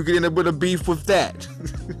kids, and then you could end up with a beef with that.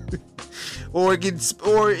 Or it could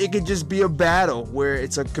just be a battle where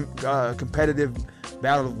it's a competitive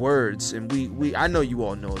battle of words. And we I know you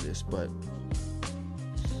all know this, but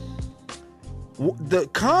the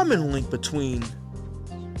common link between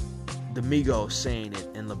the Migos saying it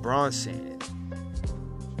and LeBron saying it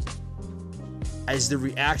is the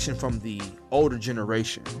reaction from the older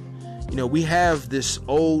generation. You know, we have this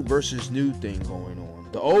old versus new thing going on.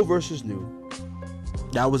 The old versus new.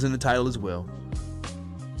 That was in the title as well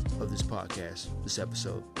of this podcast, this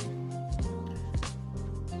episode.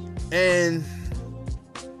 And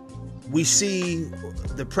we see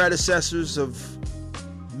the predecessors of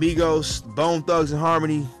Migos, Bone Thugs and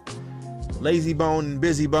Harmony, Lazy Bone and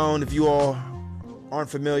Busy Bone. If you all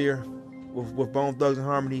aren't familiar with Bone Thugs and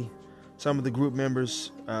Harmony, some of the group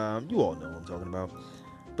members, you all know what I'm talking about.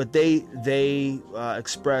 but they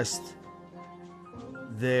expressed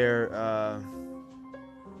their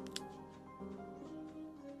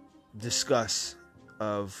disgust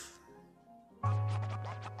of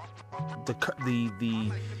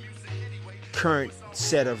the current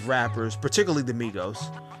set of rappers, particularly the Migos,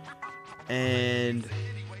 and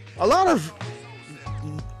a lot of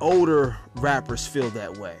older rappers feel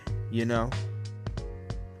that way, you know.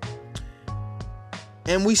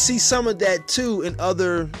 And we see some of that too in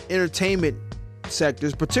other entertainment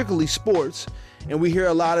sectors, particularly sports. And we hear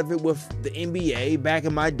a lot of it with the NBA. Back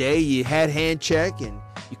in my day, you had hand check and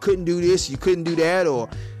you couldn't do this, you couldn't do that. Or,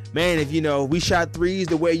 man, if, we shot threes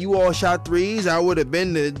the way you all shot threes, I would have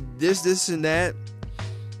been to this, and that.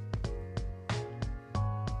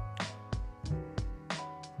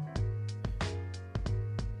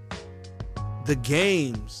 The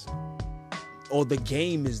games, or the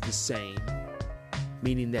game is the same,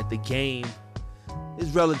 meaning that the game is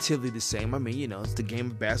relatively the same. I mean, it's the game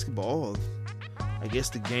of basketball. I guess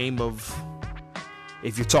the game of,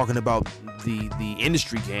 if you're talking about the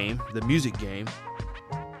industry game, the music game,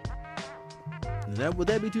 would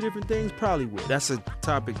that be two different things? Probably would. That's a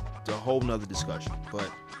topic, a whole nother discussion. But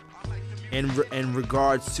in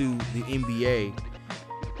regards to the NBA,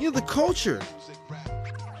 the culture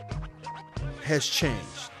has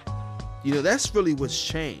changed. That's really what's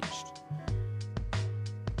changed,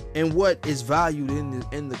 and what is valued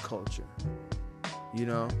in the culture.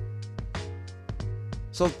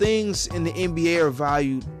 So things in the NBA are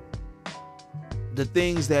valued. The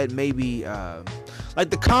things that maybe like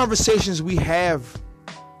the conversations we have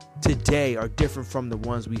today are different from the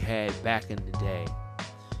ones we had back in the day,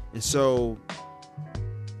 and so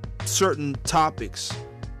certain topics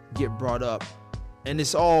get brought up. And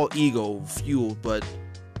it's all ego fueled, but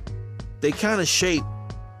they kind of shape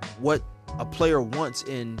what a player wants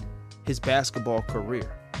in his basketball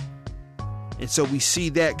career. And so we see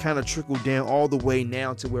that kind of trickle down all the way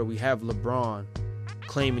now to where we have LeBron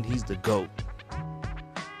claiming he's the GOAT.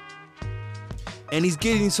 And he's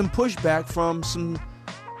getting some pushback from some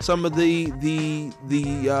of the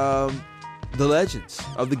legends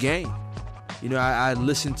of the game. I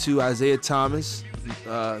listened to Isaiah Thomas,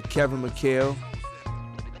 Kevin McHale,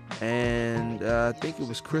 and I think it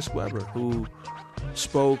was Chris Webber who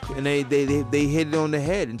spoke, and they hit it on the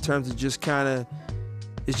head in terms of just kind of,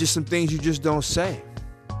 it's just some things you just don't say,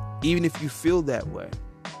 even if you feel that way,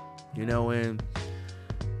 and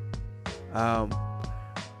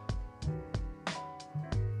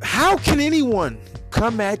how can anyone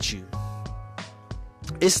come at you?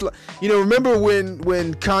 It's like, remember when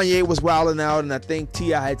Kanye was wilding out, and I think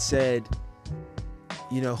T.I. had said,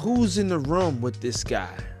 who's in the room with this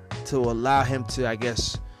guy to allow him to, I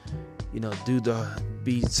guess,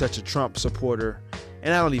 be such a Trump supporter.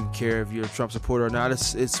 And I don't even care if you're a Trump supporter or not.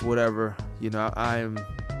 It's whatever. I am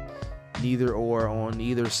neither or on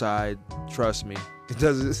either side. Trust me. It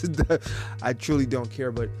doesn't. I truly don't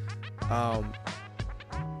care. But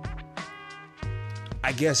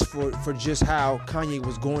I guess for just how Kanye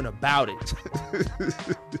was going about it,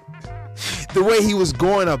 the way he was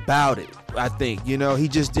going about it, I think he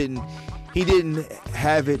just didn't. He didn't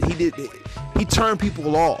have it. He turned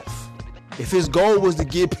people off. If his goal was to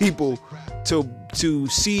get people to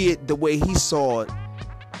see it the way he saw it,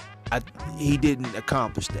 he didn't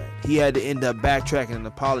accomplish that. He had to end up backtracking and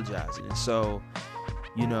apologizing. And so,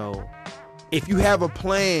 if you have a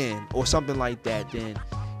plan or something like that, then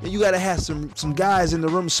you got to have some guys in the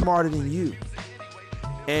room smarter than you.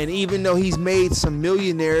 And even though he's made some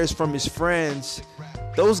millionaires from his friends,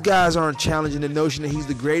 those guys aren't challenging the notion that he's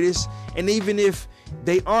the greatest. And even if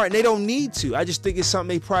they aren't, they don't need to. I just think it's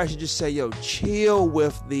something they probably should just say, yo, chill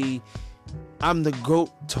with the I'm the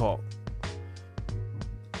GOAT talk.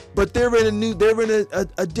 But they're in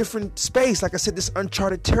a different space. Like I said, this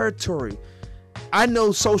uncharted territory. I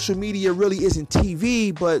know social media really isn't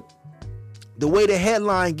TV, but the way the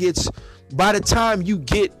headline gets, by the time you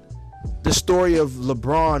get the story of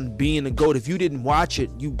LeBron being the GOAT, if you didn't watch it,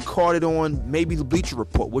 you caught it on maybe the Bleacher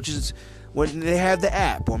Report, which is when they have the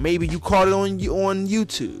app, or maybe you caught it on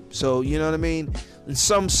YouTube. So, you know what I mean? In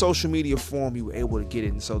some social media form, you were able to get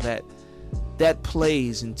it. And so that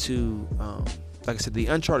plays into, like I said, the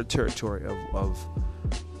uncharted territory of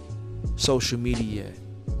social media.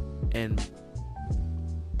 And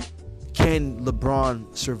can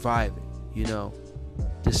LeBron survive it?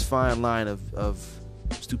 This fine line of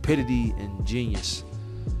stupidity and genius.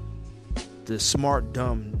 The smart,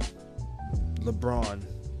 dumb LeBron.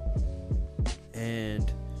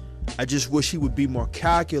 And I just wish he would be more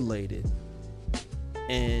calculated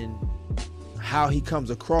in how he comes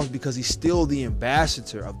across, because he's still the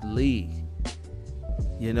ambassador of the league.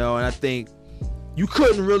 And I think you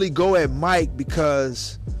couldn't really go at Mike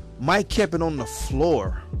because Mike kept it on the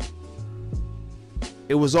floor.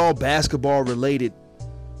 It was all basketball related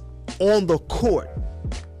on the court.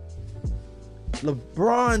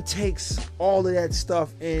 LeBron takes all of that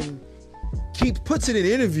stuff and puts it in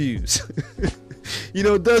interviews.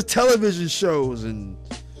 Does television shows and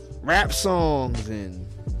rap songs, and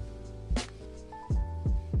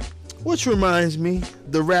which reminds me,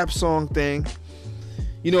 the rap song thing.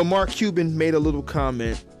 Mark Cuban made a little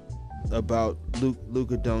comment about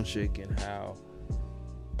Luka Doncic and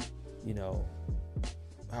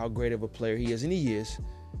how great of a player he is, and he is.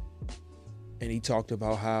 And he talked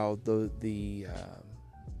about how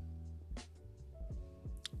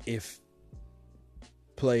if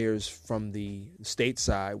players from the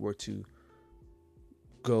stateside were to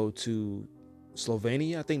go to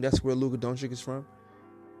Slovenia, I think that's where Luka Doncic is from,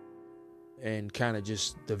 and kind of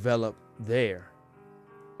just develop there,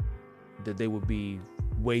 that they would be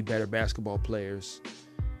way better basketball players.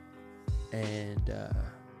 And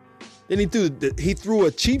then he threw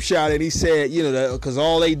a cheap shot, and he said, because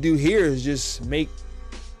all they do here is just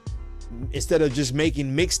instead of just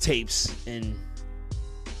making mixtapes and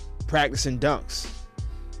practicing dunks.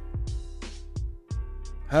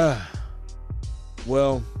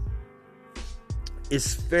 Well,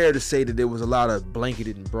 it's fair to say that there was a lot of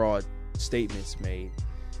blanketed and broad statements made.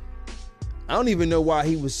 I don't even know why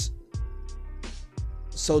he was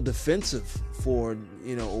so defensive for,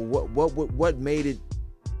 what made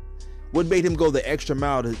him go the extra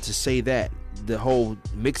mile to say that, the whole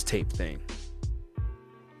mixtape thing.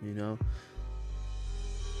 You know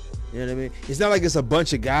what I mean? It's not like it's a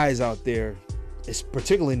bunch of guys out there, it's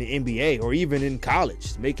particularly in the NBA or even in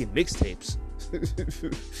college, making mixtapes.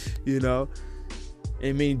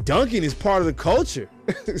 I mean, dunking is part of the culture.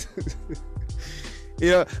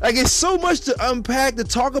 Like, it's so much to unpack, to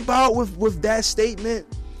talk about with that statement.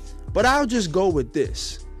 But I'll just go with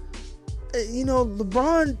this.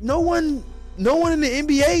 LeBron, no one in the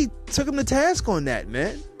NBA took him to task on that,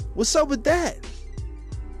 man. What's up with that?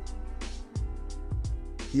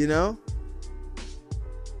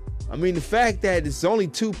 I mean, the fact that it's only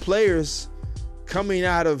two players coming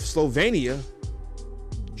out of Slovenia,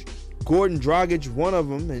 Gordon Dragic, one of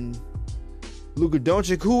them, and Luka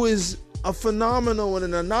Doncic, who is a phenomenal and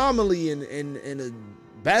an anomaly and a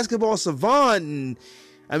basketball savant. And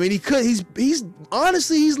I mean, he's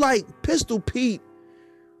honestly, he's like Pistol Pete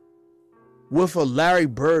with a Larry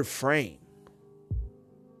Bird frame.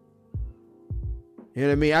 You know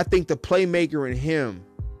what I mean? I think the playmaker in him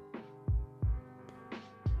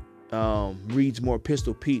reads more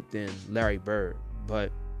Pistol Pete than Larry Bird,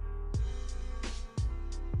 but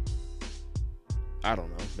I don't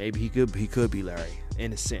know. Maybe he could be Larry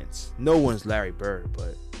in a sense. No one's Larry Bird,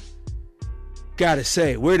 but gotta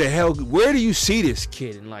say, where do you see this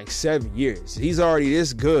kid in like 7 years? He's already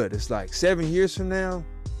this good. It's like 7 years from now,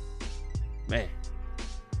 man.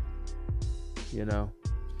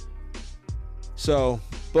 So,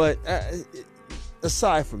 but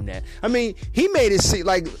aside from that, I mean, he made it seem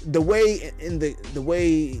like the way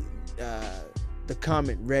the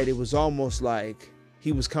comment read, it was almost like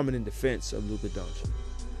he was coming in defense of Luka Doncic.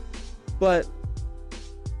 But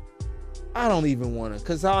I don't even want to,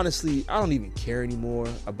 because honestly, I don't even care anymore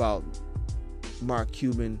about Mark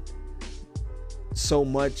Cuban so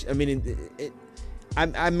much. I mean,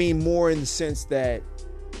 I mean more in the sense that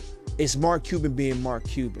it's Mark Cuban being Mark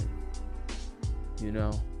Cuban.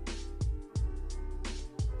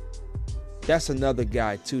 That's another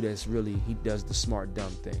guy too that's really, he does the smart dumb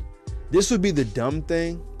thing. This would be the dumb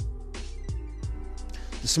thing.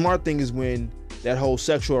 The smart thing is when that whole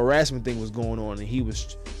sexual harassment thing was going on, and he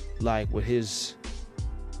was like,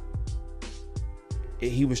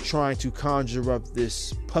 he was trying to conjure up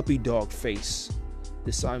this puppy dog face.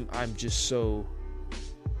 This I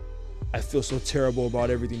feel so terrible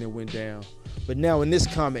about everything that went down. But now in this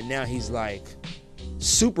comment, now he's like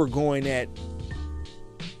super going at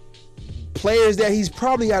players that he's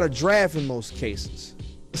probably out of draft in most cases.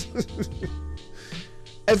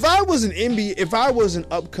 If I was an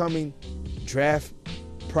upcoming draft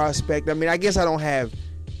prospect, I mean, I guess I don't have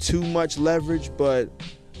too much leverage, but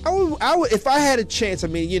I would if I had a chance. I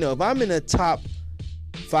mean, if I'm in a top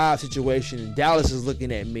 5 situation and Dallas is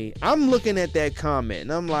looking at me, I'm looking at that comment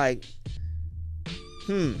and I'm like,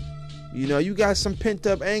 you got some pent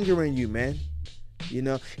up anger in you, man.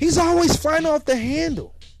 He's always flying off the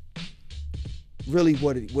handle. Really,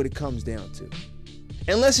 what it comes down to,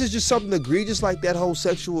 unless it's just something egregious like that whole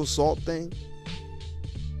sexual assault thing.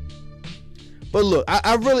 But look,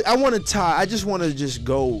 I just want to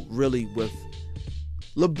go really with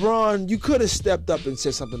LeBron, you could have stepped up and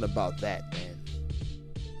said something about that, man.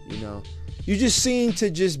 You know, you just seem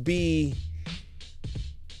to just be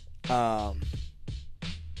the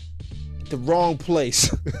wrong place,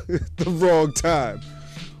 the wrong time,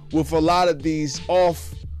 with a lot of these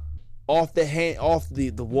off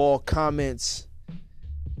the wall comments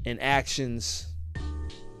and actions.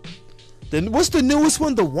 Then what's the newest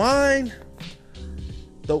one? The wine.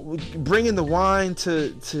 Bringing the wine to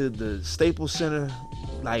the Staples Center,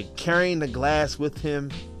 like carrying the glass with him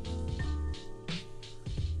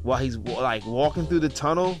while he's like walking through the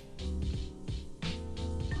tunnel.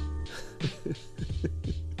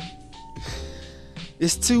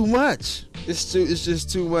 It's too much. It's just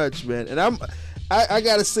too much, man. And I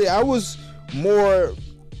gotta say, I was more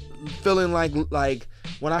feeling like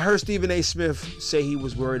when I heard Stephen A. Smith say he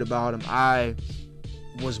was worried about him, I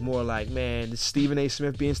was more like, man, it's Stephen A.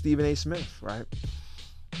 Smith being Stephen A. Smith, right?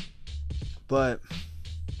 But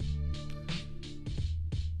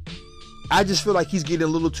I just feel like he's getting a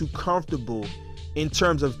little too comfortable in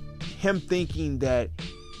terms of him thinking that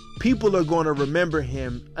people are going to remember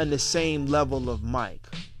him on the same level of Mike.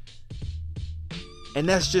 And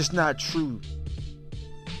that's just not true.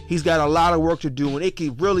 He's got a lot of work to do, and it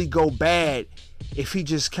could really go bad if he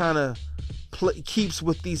just kind of keeps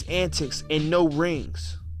with these antics and no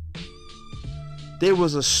rings. There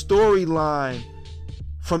was a storyline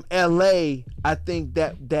from LA, I think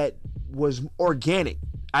that was organic.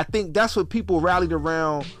 I think that's what people rallied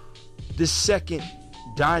around this second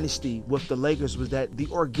dynasty with the Lakers, was that the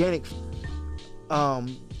organic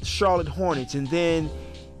Charlotte Hornets, and then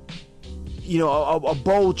a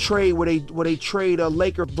bold trade where they trade a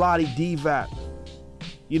Laker bloody Divac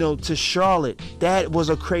to Charlotte. That was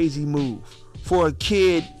a crazy move for a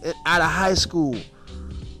kid out of high school.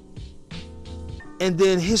 And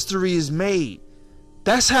then history is made.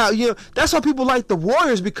 That's how people like the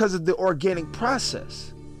Warriors, because of the organic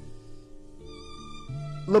process.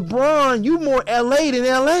 LeBron, you more LA than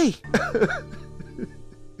LA.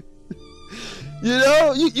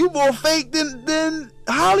 You more fake than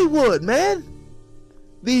Hollywood, man.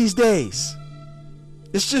 These days.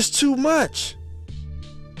 It's just too much.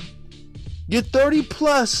 You're 30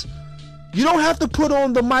 plus. You don't have to put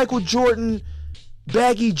on the Michael Jordan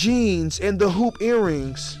baggy jeans and the hoop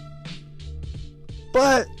earrings.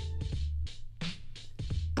 But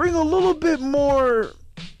bring a little bit more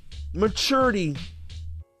maturity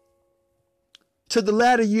to the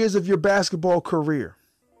latter years of your basketball career.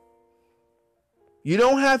 You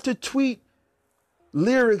don't have to tweet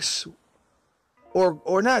lyrics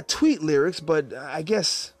or not tweet lyrics, but I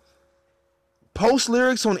guess post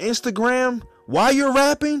lyrics on Instagram while you're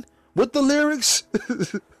rapping with the lyrics.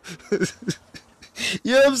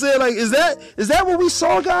 You know what I'm saying? Like, is that what we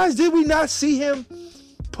saw, guys? Did we not see him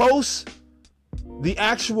post the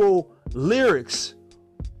actual lyrics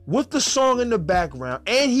with the song in the background,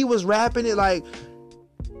 and he was rapping it? Like,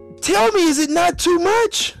 tell me, is it not too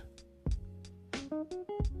much?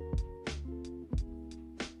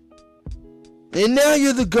 And now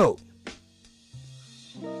you're the GOAT.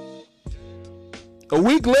 A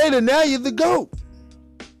week later, now you're the GOAT.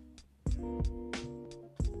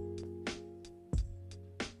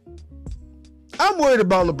 I'm worried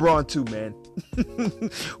about LeBron too, man.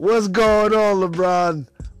 What's going on, LeBron?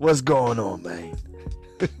 What's going on, man?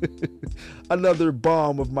 Another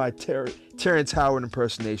bomb of my Terrence Howard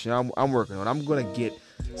impersonation. I'm working on it. I'm going to get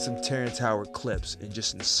some Terrence Howard clips and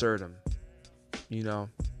just insert them,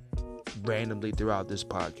 randomly throughout this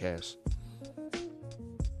podcast.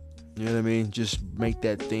 You know what I mean? Just make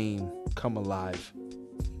that theme come alive.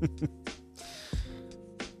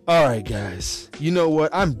 All right, guys. You know what?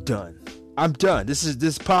 I'm done.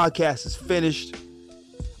 This podcast is finished.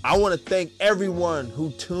 I want to thank everyone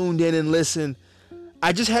who tuned in and listened.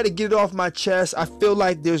 I just had to get it off my chest. I feel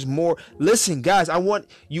like there's more. Listen, guys, I want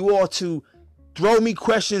you all to throw me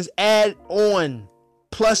questions, add on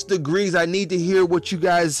plus degrees. I need to hear what you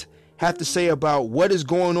guys have to say about what is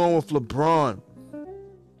going on with LeBron.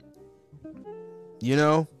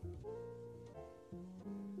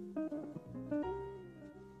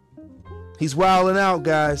 He's wilding out,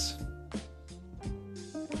 guys.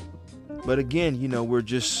 But again,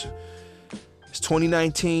 it's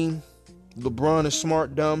 2019. LeBron is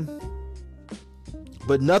smart, dumb.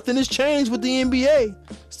 But nothing has changed with the NBA.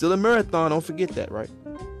 Still a marathon. Don't forget that, right?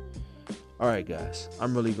 All right, guys.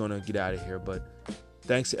 I'm really going to get out of here. But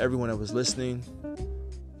thanks to everyone that was listening.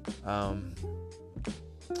 And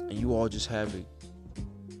you all just have it.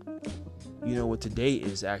 What today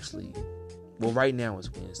is actually. Well, right now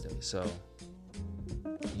is Wednesday. So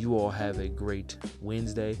you all have a great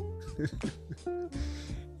Wednesday.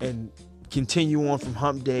 And continue on from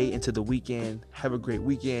hump day into the weekend. Have a great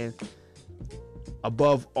weekend.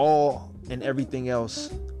 Above all and everything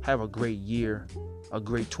else, have a great year, a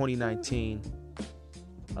great 2019.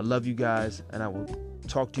 I love you guys, and I will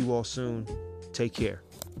talk to you all soon. Take care.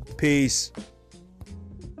 Peace.